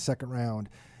cornerback in the second round?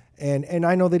 And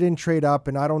I know they didn't trade up,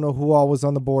 and I don't know who all was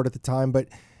on the board at the time, but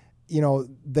you know,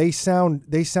 they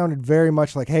sounded very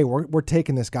much like, hey, we're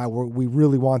taking this guy. We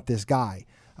really want this guy.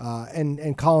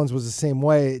 And Collins was the same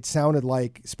way. It sounded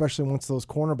like, especially once those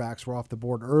cornerbacks were off the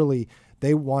board early,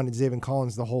 they wanted Zaven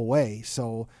Collins the whole way.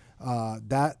 So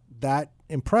that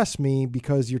impressed me,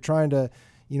 because you're trying to,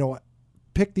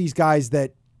 pick these guys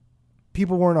that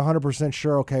people weren't 100%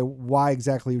 sure, okay, why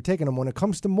exactly you're taking them. When it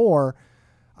comes to Moore,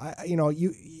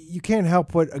 you can't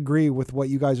help but agree with what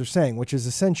you guys are saying, which is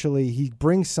essentially he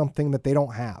brings something that they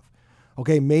don't have.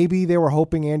 Okay, maybe they were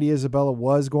hoping Andy Isabella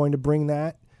was going to bring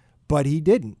that, but he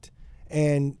didn't.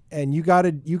 And you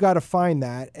gotta find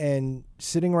that. And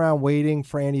sitting around waiting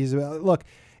for Andy Isabella, look,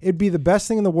 it'd be the best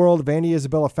thing in the world if Andy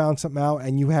Isabella found something out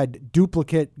and you had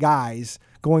duplicate guys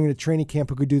going into training camp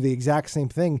who could do the exact same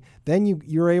thing. Then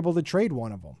you're able to trade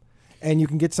one of them, and you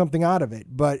can get something out of it.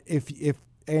 But if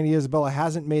Andy Isabella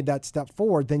hasn't made that step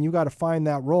forward, then you got to find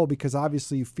that role, because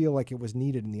obviously you feel like it was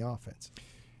needed in the offense.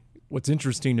 What's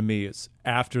interesting to me is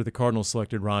after the Cardinals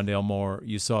selected Rondale Moore,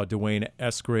 you saw Dwayne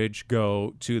Eskridge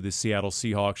go to the Seattle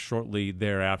Seahawks shortly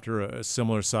thereafter, a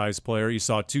similar-sized player. You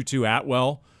saw Tutu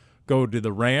Atwell go to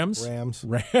the Rams.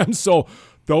 So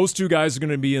those two guys are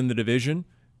going to be in the division,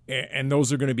 and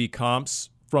those are going to be comps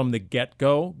from the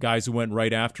get-go, guys who went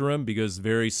right after him, because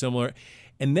very similar.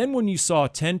 And then when you saw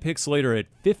 10 picks later at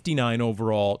 59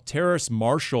 overall, Terrace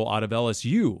Marshall out of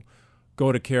LSU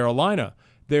go to Carolina,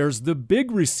 there's the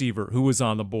big receiver who was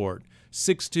on the board.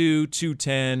 6'2",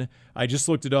 210. I just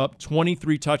looked it up.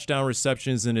 23 touchdown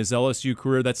receptions in his LSU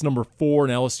career. That's number 4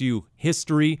 in LSU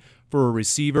history for a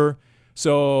receiver.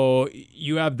 So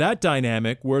you have that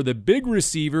dynamic where the big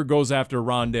receiver goes after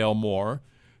Rondale Moore,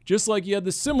 just like you had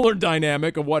the similar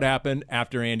dynamic of what happened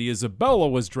after Andy Isabella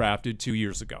was drafted 2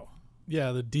 years ago.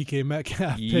 Yeah, the DK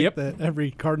Metcalf Yep. pick that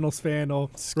every Cardinals fan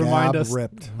will remind us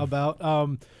about.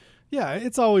 Yeah,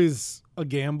 it's always a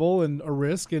gamble and a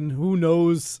risk, and who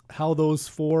knows how those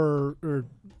 4 or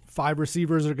 5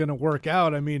 receivers are going to work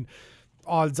out. I mean,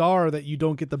 odds are that you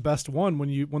don't get the best one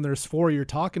when there's 4 you're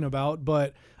talking about,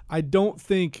 but I don't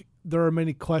think there are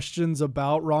many questions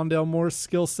about Rondale Moore's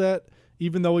skill set.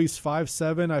 Even though he's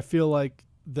 5'7", I feel like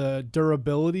the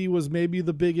durability was maybe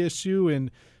the big issue,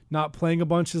 and not playing a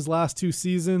bunch his last 2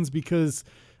 seasons, because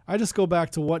I just go back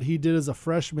to what he did as a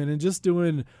freshman and just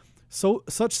doing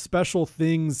such special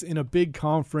things in a big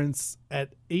conference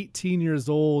at 18 years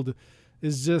old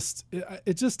is just,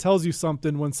 it just tells you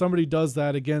something when somebody does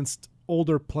that against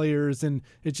older players, and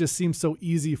it just seems so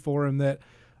easy for him that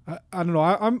I don't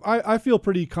know. I feel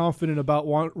pretty confident about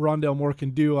what Rondale Moore can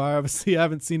do. I obviously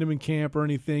haven't seen him in camp or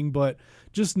anything, but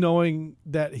just knowing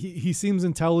that he seems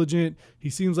intelligent, he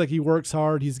seems like he works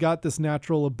hard, he's got this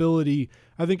natural ability,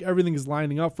 I think everything is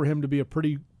lining up for him to be a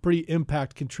pretty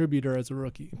impact contributor as a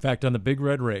rookie. In fact, on the Big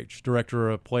Red Rage, director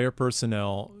of player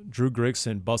personnel, Drew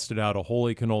Grigson, busted out a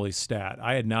holy cannoli stat.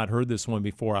 I had not heard this one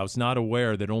before. I was not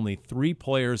aware that only 3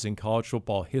 players in college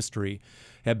football history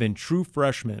have been true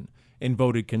freshmen and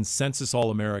voted consensus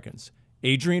All-Americans: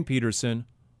 Adrian Peterson,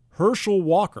 Herschel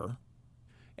Walker,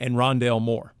 and Rondale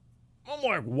Moore. I'm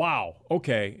like, wow,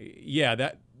 okay,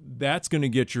 yeah, that's going to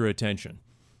get your attention.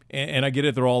 And I get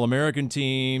it, they're All-American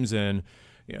teams, and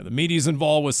the media's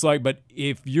involved with psych, but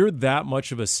if you're that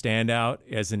much of a standout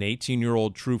as an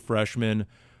 18-year-old true freshman,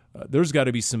 there's got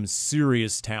to be some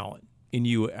serious talent in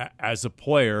you as a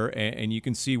player, and you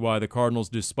can see why the Cardinals,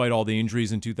 despite all the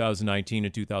injuries in 2019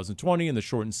 and 2020 and the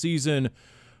shortened season,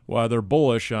 why they're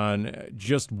bullish on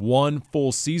just one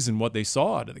full season, what they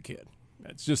saw out of the kid.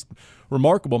 It's just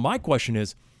remarkable. My question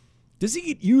is, does he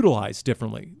get utilized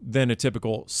differently than a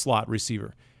typical slot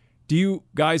receiver? Do you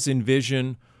guys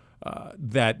envision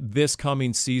that this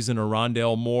coming season a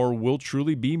Rondale Moore will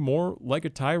truly be more like a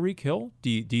Tyreek Hill? Do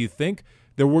you think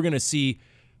that we're going to see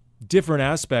different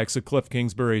aspects of Cliff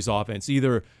Kingsbury's offense,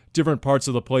 either different parts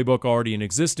of the playbook already in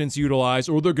existence utilized,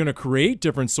 or they're going to create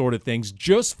different sort of things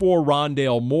just for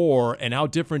Rondale Moore? And how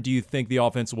different do you think the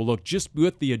offense will look just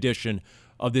with the addition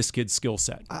of this kid's skill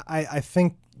set? I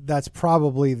think that's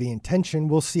probably the intention.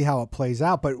 We'll see how it plays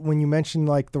out. But when you mention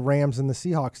like the Rams and the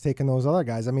Seahawks taking those other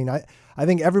guys, I mean, I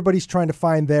think everybody's trying to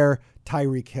find their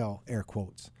Tyreek Hill, air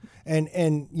quotes. And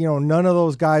none of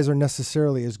those guys are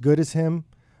necessarily as good as him.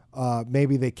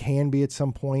 Maybe they can be at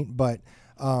some point, but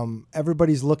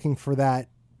everybody's looking for that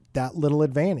little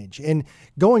advantage. And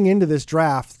going into this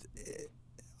draft,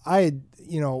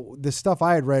 the stuff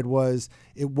I had read was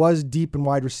it was deep in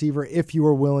wide receiver if you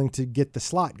were willing to get the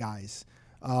slot guys.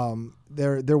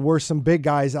 There were some big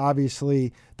guys,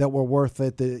 obviously, that were worth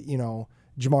it, the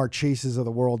Jamar Chases of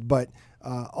the world, but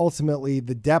ultimately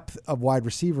the depth of wide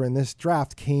receiver in this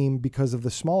draft came because of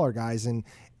the smaller guys, and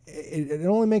it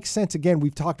only makes sense. Again,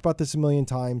 we've talked about this a million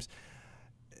times.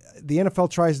 The NFL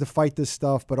tries to fight this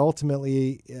stuff, but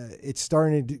ultimately it's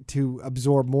starting to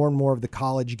absorb more and more of the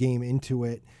college game into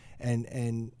it,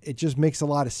 and it just makes a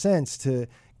lot of sense to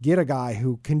get a guy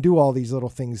who can do all these little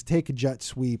things, take a jet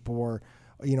sweep, or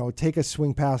take a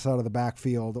swing pass out of the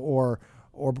backfield, or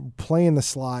play in the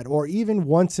slot, or even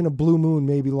once in a blue moon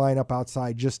maybe line up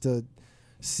outside just to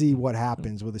see what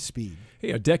happens with his speed. Hey,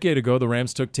 a decade ago the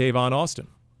Rams took Tavon Austin.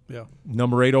 Yeah.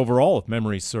 Number 8 overall, if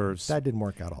memory serves. That didn't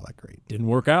work out all that great. Didn't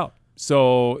work out.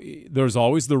 So there's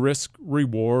always the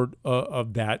risk-reward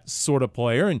of that sort of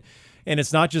player. And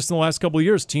it's not just in the last couple of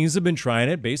years. Teams have been trying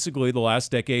it basically the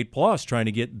last decade plus, trying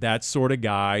to get that sort of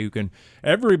guy who can,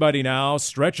 everybody now,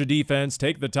 stretch a defense,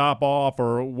 take the top off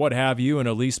or what have you, and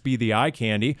at least be the eye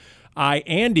candy.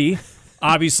 Andy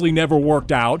obviously never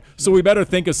worked out, so we better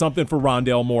think of something for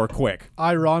Rondale Moore quick.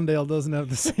 Rondale doesn't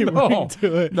have the same ring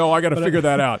to it. No, I got to figure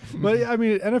that out. But, I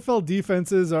mean, NFL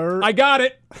defenses are... I got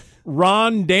it.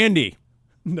 Ron Dandy.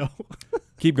 No.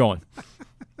 Keep going.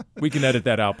 We can edit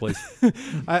that out, please.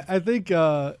 I think,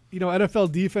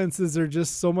 NFL defenses are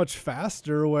just so much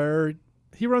faster where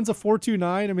he runs a 4.29.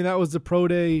 I mean, that was the pro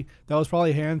day. That was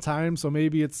probably hand time, so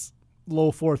maybe it's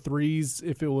low 4.3s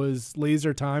if it was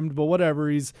laser timed, but whatever.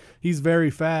 He's very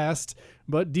fast,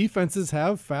 but defenses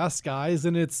have fast guys,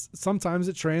 and sometimes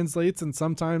it translates and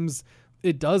sometimes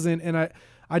it doesn't. And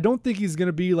I don't think he's going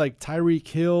to be like Tyreek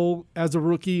Hill as a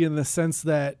rookie in the sense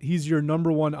that he's your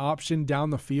number one option down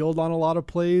the field on a lot of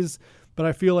plays, but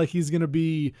I feel like he's going to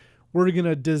be, we're going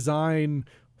to design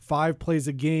 5 plays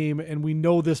a game, and we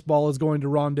know this ball is going to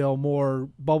Rondale Moore,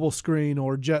 bubble screen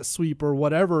or jet sweep or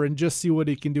whatever, and just see what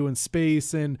he can do in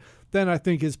space. And then I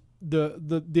think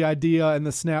the idea and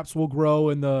the snaps will grow,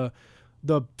 and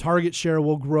the target share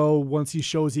will grow once he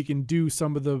shows he can do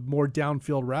some of the more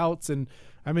downfield routes. And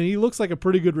I mean, he looks like a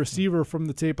pretty good receiver from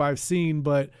the tape I've seen,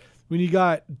 but when you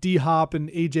got D-Hop and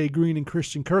A.J. Green and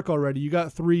Christian Kirk already, you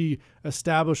got 3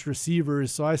 established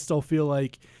receivers, so I still feel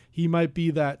like he might be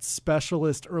that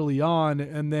specialist early on,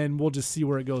 and then we'll just see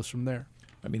where it goes from there.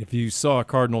 I mean, if you saw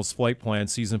Cardinals Flight Plan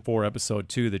Season 4, Episode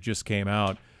 2 that just came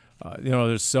out,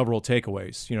 there's several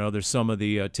takeaways. There's some of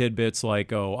the tidbits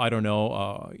like,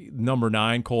 number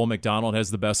 9, Cole McDonald has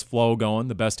the best flow going,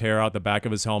 the best hair out the back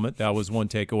of his helmet. That was one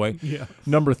takeaway. Yeah.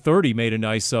 Number 30 made a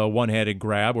nice one-handed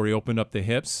grab where he opened up the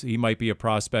hips. He might be a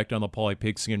prospect on the Paulie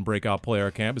Pigskin breakout player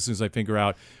camp as soon as I figure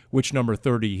out which number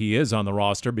 30 he is on the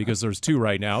roster, because there's 2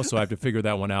 right now, so I have to figure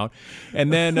that one out.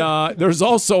 And then there's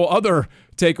also other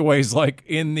takeaways, like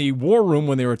in the war room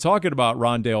when they were talking about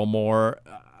Rondale Moore,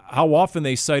 how often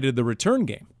they cited the return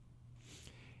game.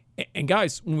 And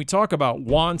guys, when we talk about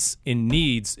wants and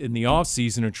needs in the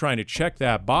offseason and trying to check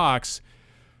that box,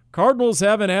 Cardinals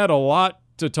haven't had a lot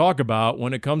to talk about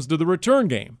when it comes to the return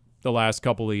game the last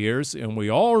couple of years. And we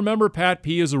all remember Pat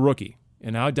P as a rookie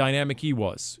and how dynamic he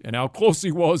was and how close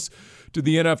he was to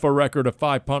the NFL record of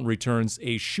 5 punt returns,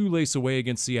 a shoelace away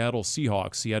against Seattle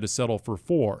Seahawks. He had to settle for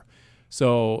 4.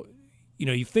 So,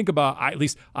 you think about, at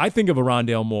least I think of a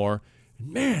Rondale Moore,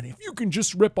 man, if you can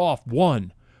just rip off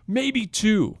 1, maybe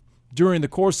 2 during the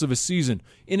course of a season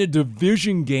in a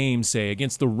division game, say,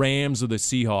 against the Rams or the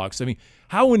Seahawks, I mean,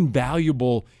 how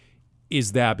invaluable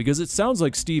is that? Because it sounds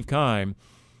like Steve Keim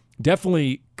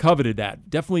definitely coveted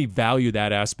that, definitely valued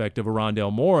that aspect of a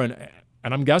Rondale Moore. And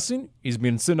I'm guessing he's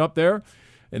been sitting up there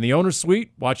in the owner's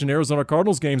suite watching Arizona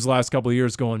Cardinals games the last couple of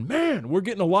years going, man, we're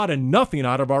getting a lot of nothing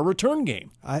out of our return game.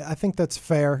 I think that's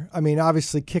fair. I mean,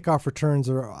 obviously kickoff returns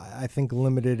are, I think,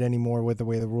 limited anymore with the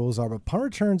way the rules are, but punt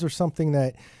returns are something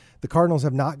that the Cardinals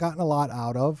have not gotten a lot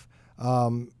out of.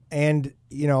 And,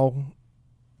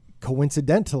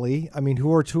 coincidentally, I mean,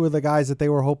 who are 2 of the guys that they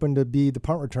were hoping to be the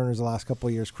punt returners the last couple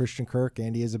of years? Christian Kirk,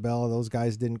 Andy Isabella, those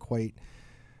guys didn't quite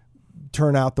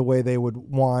turn out the way they would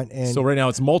want. And so right now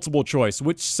it's multiple choice.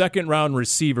 Which second-round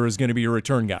receiver is going to be your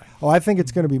return guy? Oh, I think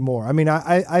it's going to be more. I mean,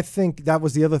 I think that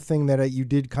was the other thing that you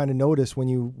did kind of notice when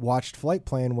you watched Flight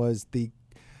Plan was the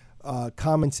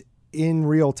comments in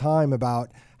real time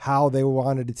about how they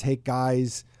wanted to take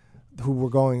guys who were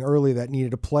going early that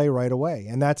needed to play right away.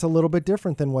 And that's a little bit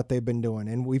different than what they've been doing.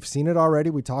 And we've seen it already.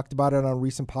 We talked about it on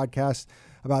recent podcasts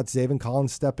about Zaven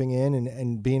Collins stepping in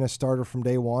and being a starter from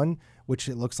day one, which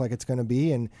it looks like it's going to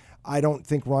be. And I don't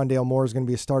think Rondale Moore is going to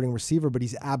be a starting receiver, but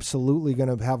he's absolutely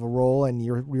going to have a role. And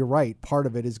you're right. Part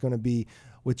of it is going to be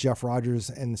with Jeff Rodgers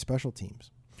and the special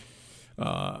teams.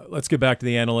 Let's get back to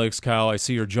the analytics, Kyle. I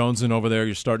see you're jonesing over there.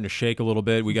 You're starting to shake a little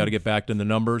bit. We got to get back to the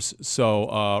numbers.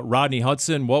 So Rodney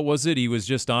Hudson, what was it? He was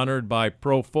just honored by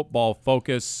Pro Football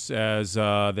Focus as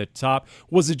the top.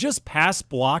 Was it just pass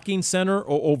blocking center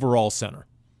or overall center?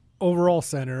 Overall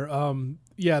center.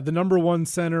 The number 1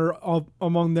 center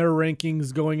among their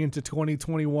rankings going into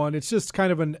 2021. It's just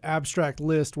kind of an abstract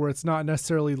list where it's not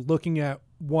necessarily looking at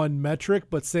one metric,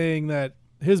 but saying that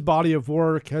his body of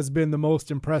work has been the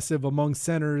most impressive among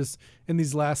centers in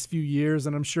these last few years.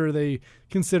 And I'm sure they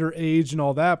consider age and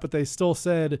all that, but they still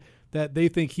said that they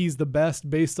think he's the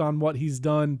best based on what he's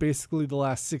done basically the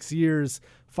last 6 years,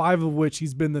 5 of which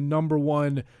he's been the number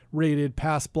 1 rated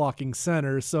pass blocking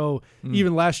center. So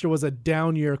even last year was a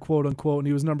down year, quote unquote, and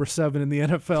he was number 7 in the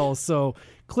NFL. So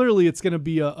clearly it's going to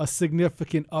be a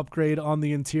significant upgrade on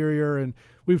the interior. And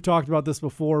we've talked about this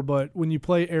before, but when you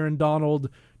play Aaron Donald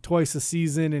twice a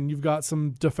season and you've got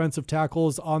some defensive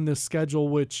tackles on this schedule,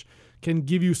 which can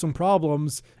give you some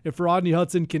problems, if Rodney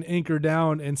Hudson can anchor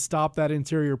down and stop that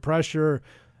interior pressure,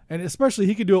 and especially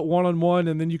he could do it one-on-one,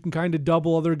 and then you can kind of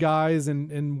double other guys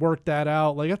and work that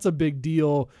out. Like, that's a big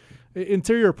deal.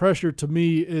 Interior pressure to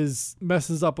me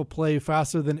messes up a play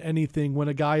faster than anything. When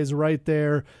a guy is right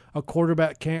there, a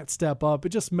quarterback can't step up. It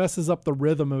just messes up the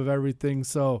rhythm of everything.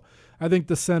 So I think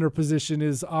the center position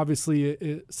is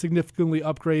obviously significantly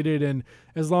upgraded, and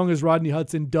as long as Rodney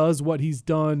Hudson does what he's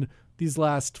done these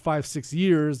last 5-6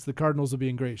 years, the Cardinals will be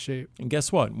in great shape. And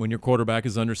guess what? When your quarterback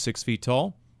is under 6 feet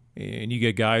tall and you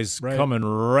get guys coming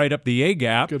right up the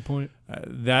A-gap, good point.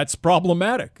 That's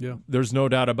problematic. Yeah. There's no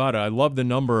doubt about it. I love the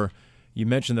number. You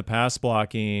mentioned the pass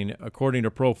blocking. According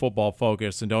to Pro Football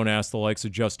Focus, and don't ask the likes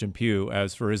of Justin Pugh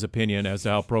as for his opinion as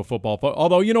to how Pro Football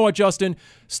although, you know what, Justin?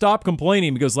 Stop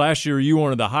complaining, because last year you were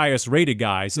one of the highest rated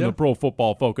guys in the Pro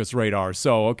Football Focus radar.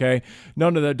 So, okay,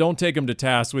 none of that. Don't take him to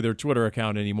task with their Twitter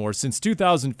account anymore. Since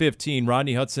 2015,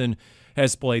 Rodney Hudson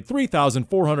has played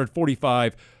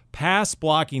 3,445 pass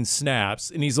blocking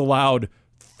snaps, and he's allowed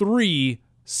 3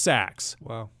 sacks.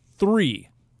 Wow. 3.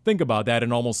 Think about that,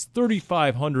 in almost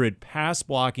 3,500 pass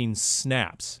blocking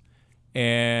snaps.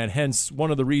 And hence one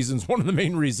of the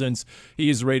main reasons he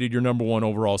is rated your number 1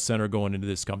 overall center going into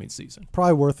this coming season.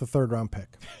 Probably worth a 3rd-round pick.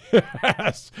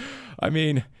 Yes. I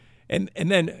mean, and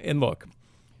look,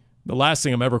 the last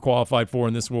thing I'm ever qualified for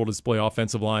in this world is play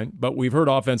offensive line, but we've heard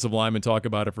offensive linemen talk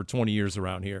about it for 20 years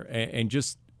around here, and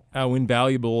just how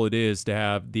invaluable it is to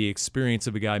have the experience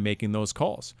of a guy making those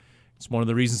calls. It's one of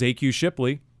the reasons A.Q.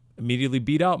 Shipley immediately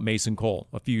beat out Mason Cole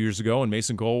a few years ago, and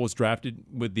Mason Cole was drafted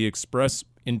with the express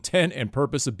intent and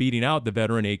purpose of beating out the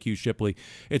veteran A.Q. Shipley.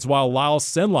 It's why Lyle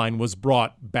Senline was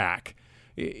brought back.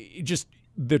 Just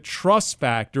the trust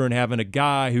factor in having a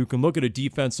guy who can look at a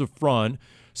defensive front,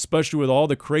 especially with all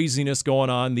the craziness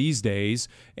going on these days,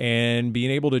 and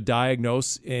being able to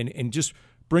diagnose and just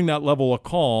bring that level of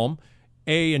calm,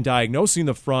 A, in diagnosing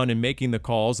the front and making the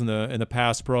calls in the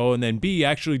pass pro, and then B,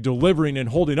 actually delivering and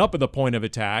holding up at the point of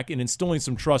attack and instilling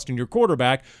some trust in your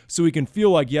quarterback so he can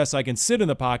feel like, yes, I can sit in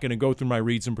the pocket and go through my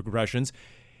reads and progressions.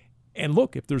 And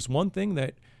look, if there's one thing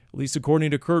that, at least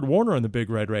according to Kurt Warner on the Big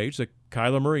Red Rage, that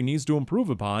Kyler Murray needs to improve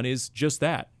upon is just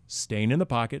that, staying in the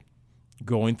pocket,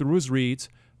 going through his reads,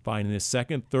 finding his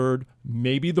second, third,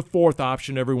 maybe the fourth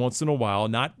option every once in a while,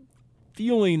 not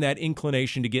feeling that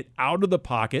inclination to get out of the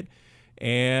pocket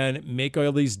and make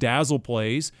all these dazzle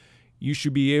plays. You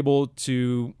should be able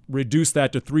to reduce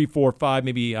that to 3, 4, 5,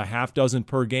 maybe a half dozen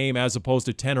per game, as opposed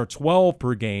to 10 or 12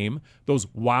 per game. Those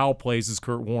wow plays, as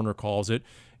Kurt Warner calls it.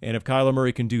 And if Kyler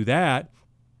Murray can do that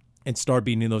and start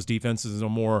beating those defenses on a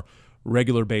more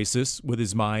regular basis with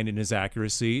his mind and his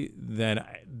accuracy, then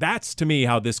that's, to me,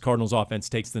 how this Cardinals offense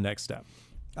takes the next step.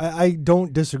 I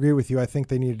don't disagree with you. I think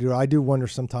they need to do it. I do wonder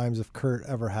sometimes if Kurt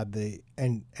ever had the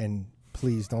and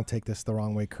please don't take this the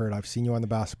wrong way, Kurt. I've seen you on the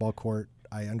basketball court.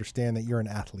 I understand that you're an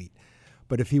athlete.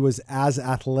 But if he was as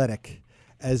athletic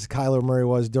as Kyler Murray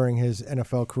was during his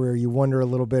NFL career, you wonder a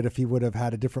little bit if he would have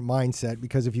had a different mindset,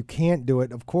 because if you can't do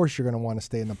it, of course you're going to want to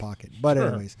stay in the pocket. But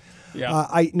anyways,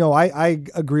 I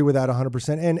agree with that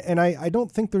 100%. And I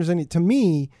don't think there's any, to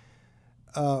me,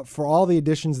 for all the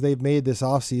additions they've made this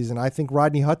offseason, I think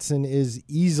Rodney Hudson is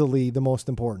easily the most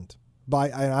important.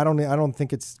 I don't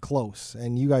think it's close,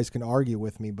 and you guys can argue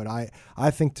with me, but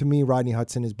I think, to me, Rodney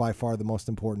Hudson is by far the most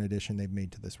important addition they've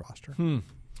made to this roster.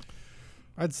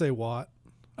 I'd say Watt.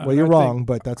 Well, you're wrong,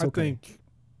 but that's okay. I think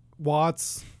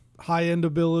Watt's high-end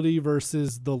ability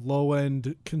versus the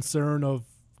low-end concern of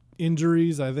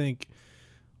injuries, I think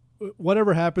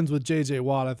whatever happens with J.J.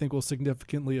 Watt, I think will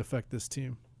significantly affect this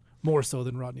team, more so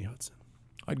than Rodney Hudson.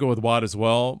 I'd go with Watt as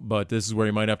well, but this is where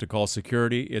you might have to call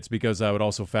security. It's because I would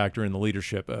also factor in the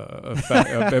leadership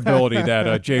ability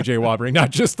that J.J. Watt brings,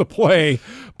 not just the play,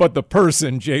 but the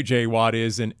person J.J. Watt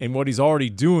is, and what he's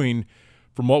already doing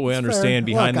from what we understand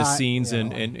behind the scenes, and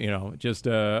just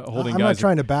holding guys. I'm not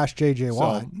trying to bash J.J.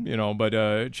 Watt.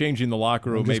 But changing the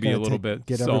locker room maybe a little bit.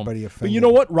 Get everybody offended. But you know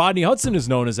what? Rodney Hudson is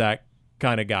known as that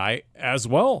kind of guy as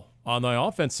well on the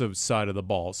offensive side of the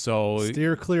ball. So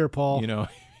steer clear, Paul.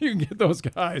 You can get those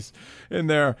guys in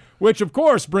there, which, of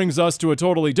course, brings us to a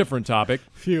totally different topic.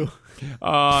 Phew.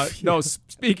 No,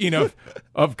 speaking of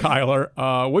Kyler,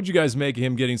 what'd you guys make of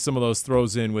him getting some of those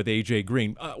throws in with A.J.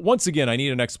 Green? Once again, I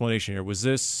need an explanation here. Was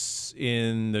this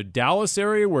in the Dallas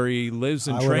area where he lives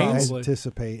and trains? I would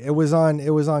anticipate. It was on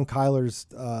Kyler's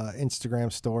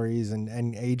Instagram stories,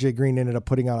 and A.J. Green ended up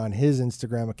putting on his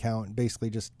Instagram account,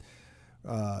 basically just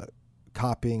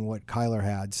copying what Kyler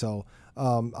had. So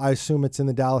I assume it's in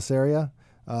the Dallas area,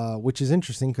 which is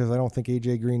interesting because I don't think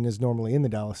A.J. Green is normally in the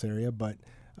Dallas area. But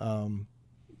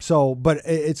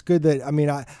it's good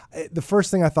that, the first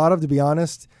thing I thought of, to be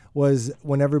honest, was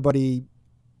when everybody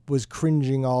was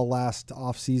cringing all last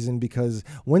offseason because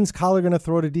when's Kyler going to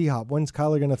throw to D-Hop? When's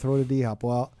Kyler going to throw to D-Hop?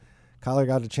 Well, Kyler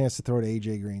got a chance to throw to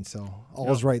A.J. Green, so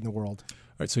all's right in the world.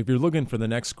 right, so if you're looking for the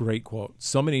next great quote,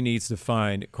 somebody needs to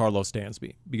find Carlos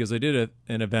Dansby, because I did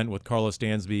an event with Carlos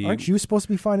Dansby. Aren't you supposed to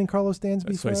be finding Carlos Dansby?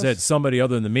 That's what I said, somebody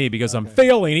other than me, because I'm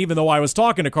failing, even though I was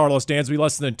talking to Carlos Dansby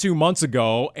less than 2 months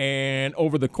ago. And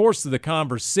over the course of the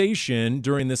conversation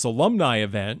during this alumni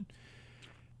event,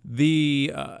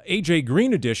 the A.J.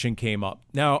 Green edition came up.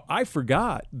 Now, I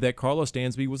forgot that Carlos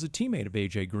Dansby was a teammate of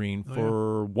A.J. Green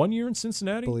for 1 year in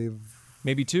Cincinnati? I believe.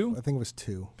 Maybe 2? I think it was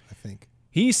 2, I think.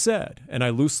 He said, and I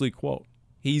loosely quote,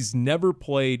 he's never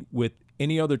played with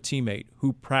any other teammate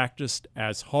who practiced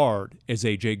as hard as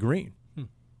A.J. Green.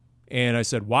 And I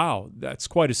said, wow, that's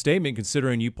quite a statement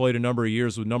considering you played a number of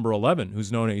years with number 11,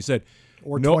 who's known. He said,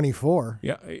 or 24.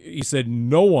 Yeah, he said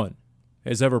no one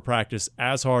has ever practiced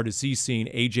as hard as he's seen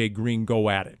A.J. Green go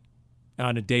at it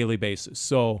on a daily basis.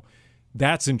 So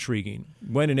that's intriguing.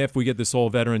 When and if we get this whole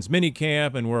veterans mini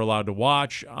camp and we're allowed to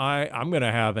watch, I'm going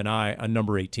to have an eye on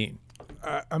number 18.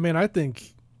 I mean, I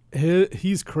think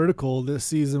he's critical this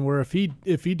season, where if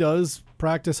he does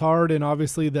practice hard, and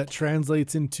obviously that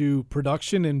translates into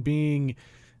production and being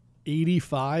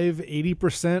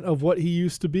 80% of what he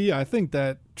used to be, I think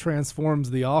that transforms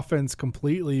the offense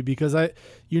completely, because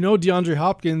DeAndre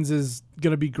Hopkins is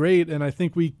going to be great, and I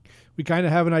think we kind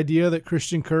of have an idea that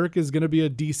Christian Kirk is going to be a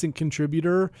decent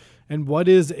contributor. And what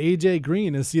is A.J.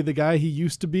 Green? Is he the guy he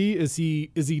used to be? Is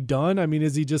he done? I mean,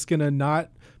 is he just going to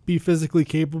not be physically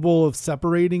capable of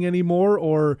separating anymore,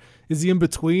 or is he in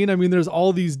between? I mean, there's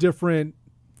all these different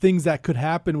things that could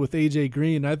happen with A.J.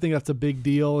 Green. I think that's a big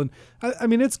deal. And I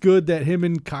mean, it's good that him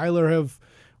and Kyler have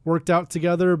worked out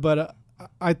together, but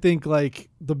I think like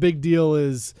the big deal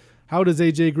is, how does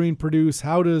A.J. Green produce?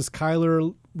 How does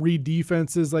Kyler read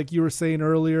defenses, like you were saying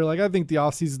earlier? Like, I think the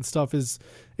offseason stuff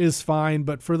is fine,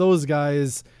 but for those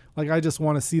guys, like, I just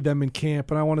want to see them in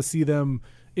camp, and I want to see them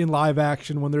in live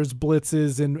action when there's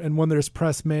blitzes and when there's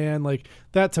press man. Like,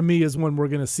 that to me is when we're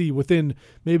going to see within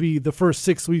maybe the first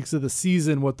 6 weeks of the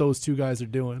season what those two guys are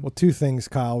doing. Well, 2 things,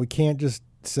 Kyle. We can't just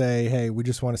say, hey, we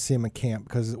just want to see them in camp,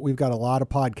 because we've got a lot of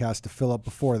podcasts to fill up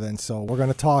before then. So we're going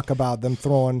to talk about them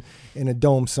throwing in a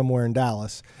dome somewhere in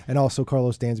Dallas. And also,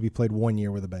 Carlos Dansby played 1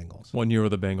 year with the Bengals. 1 year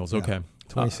with the Bengals, okay.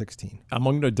 2016. I'm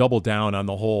going to double down on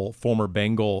the whole former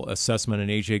Bengal assessment in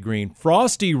A.J. Green.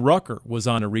 Frosty Rucker was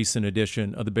on a recent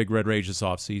edition of the Big Red Rage this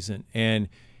offseason, and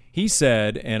he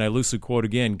said, and I loosely quote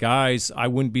again, guys, I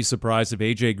wouldn't be surprised if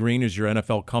A.J. Green is your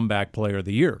NFL comeback player of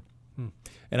the year.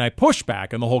 And I pushed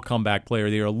back on the whole comeback player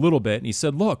of the year a little bit, and he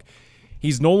said, look,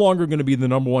 he's no longer going to be the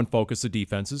number 1 focus of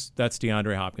defenses. That's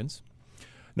DeAndre Hopkins.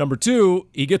 Number 2,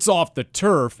 he gets off the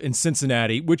turf in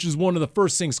Cincinnati, which is one of the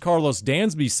first things Carlos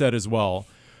Dansby said as well.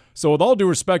 So with all due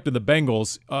respect to the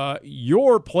Bengals,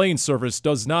 your playing surface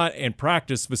does not, and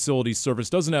practice facility surface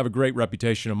doesn't have a great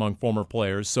reputation among former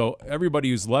players. So everybody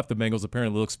who's left the Bengals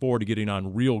apparently looks forward to getting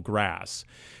on real grass.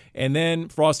 And then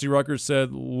Frosty Rucker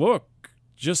said, look,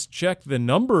 just check the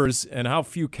numbers and how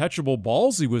few catchable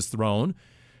balls he was thrown.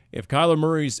 If Kyler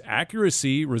Murray's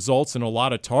accuracy results in a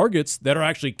lot of targets that are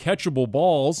actually catchable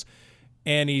balls,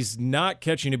 and he's not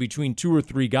catching it between 2 or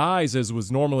 3 guys, as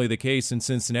was normally the case in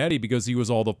Cincinnati, because he was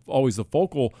always the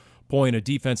focal point of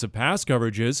defensive pass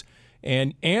coverages.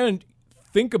 And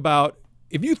think about,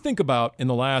 if you think about in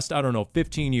the last,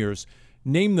 15 years,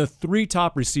 name the 3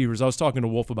 top receivers. I was talking to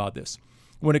Wolf about this.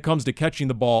 When it comes to catching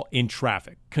the ball in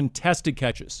traffic, contested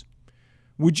catches,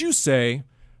 would you say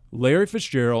Larry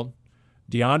Fitzgerald,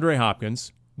 DeAndre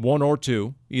Hopkins, 1 or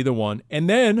 2, either one, and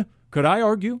then, could I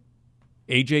argue,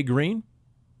 A.J. Green,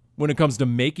 when it comes to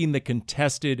making the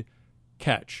contested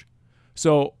catch?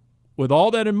 So with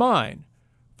all that in mind,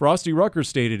 Frosty Rucker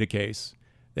stated a case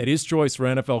that his choice for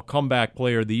NFL Comeback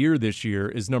Player of the Year this year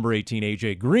is number 18,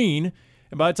 A.J. Green.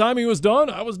 And by the time he was done,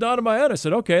 I was nodding my head. I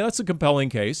said, okay, that's a compelling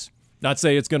case. Not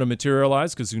say it's going to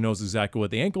materialize, because who knows exactly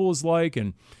what the ankle is like.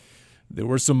 And there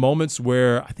were some moments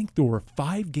where, I think there were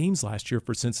 5 games last year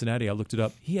for Cincinnati. I looked it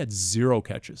up. He had 0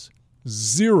 catches.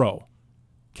 0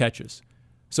 catches.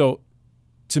 So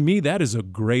to me, that is a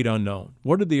great unknown.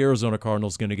 What are the Arizona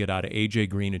Cardinals going to get out of A.J.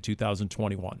 Green in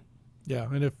 2021?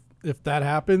 Yeah, and if that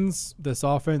happens, this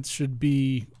offense should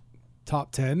be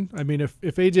top 10. I mean,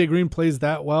 if A.J. Green plays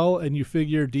that well, and you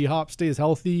figure D-Hop stays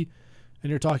healthy, and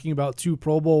you're talking about 2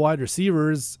 Pro Bowl wide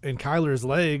receivers and Kyler's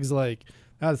legs, like,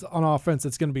 that's on offense,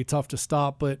 it's going to be tough to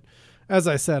stop. But as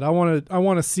I said, I want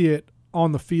to see it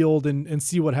on the field and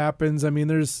see what happens. I mean,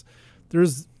 there's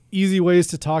easy ways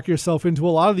to talk yourself into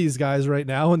a lot of these guys right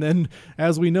now. And then,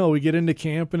 as we know, we get into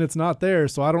camp and it's not there.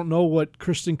 So I don't know what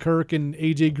Christian Kirk and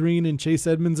A.J. Green and Chase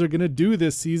Edmonds are going to do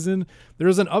this season.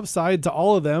 There's an upside to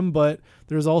all of them, but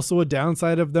there's also a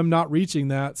downside of them not reaching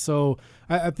that. So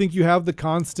I think you have the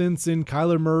constants in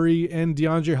Kyler Murray and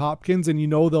DeAndre Hopkins, and you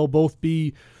know they'll both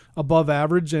be above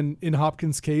average, and in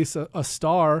Hopkins' case, a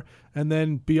star. And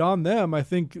then beyond them, I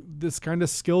think this kind of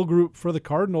skill group for the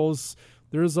Cardinals,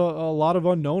 there's a lot of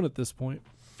unknown at this point.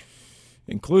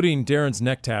 Including Darren's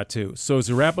neck tattoo. So as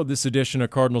we wrap up this edition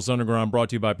of Cardinals Underground, brought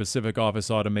to you by Pacific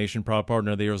Office Automation, proud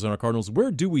partner of the Arizona Cardinals,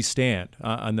 where do we stand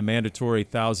on the mandatory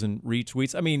 1,000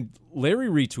 retweets? I mean, Larry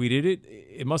retweeted it.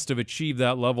 It must have achieved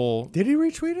that level. Did he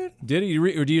retweet it? Did he, or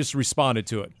did he just responded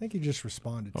to it? I think he just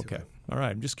responded to it. Okay. All right.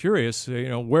 I'm just curious,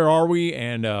 where are we,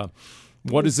 and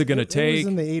what is it going to take? It was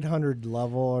in the 800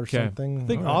 level or something. I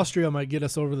think Austria might get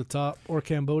us over the top, or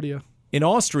Cambodia. In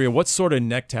Austria, what sort of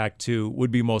neck tattoo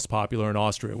would be most popular in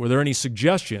Austria? Were there any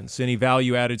suggestions, any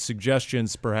value-added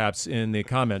suggestions, perhaps, in the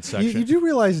comments section? You do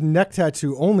realize neck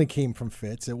tattoo only came from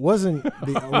Fitz. It wasn't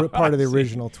the part of the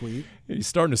original tweet. You're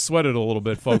starting to sweat it a little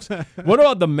bit, folks. What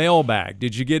about the mailbag?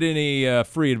 Did you get any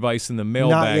free advice in the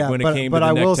mailbag it came to the neck tattoo? But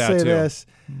I will say this.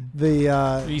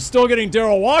 He's still getting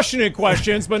Daryl Washington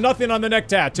questions, but nothing on the neck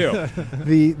tattoo.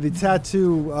 The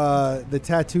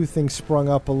tattoo thing sprung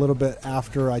up a little bit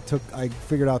after I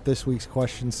figured out this week's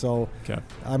question, so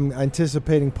I'm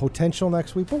anticipating potential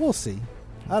next week, but we'll see.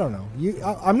 I don't know.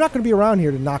 I'm not going to be around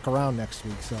here to knock around next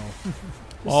week, so.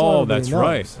 Oh, that's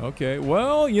right. Okay.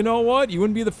 Well, you know what? You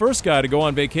wouldn't be the first guy to go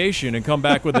on vacation and come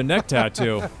back with a neck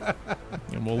tattoo.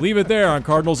 And we'll leave it there on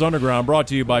Cardinals Underground, brought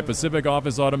to you by Pacific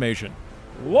Office Automation.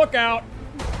 Look out!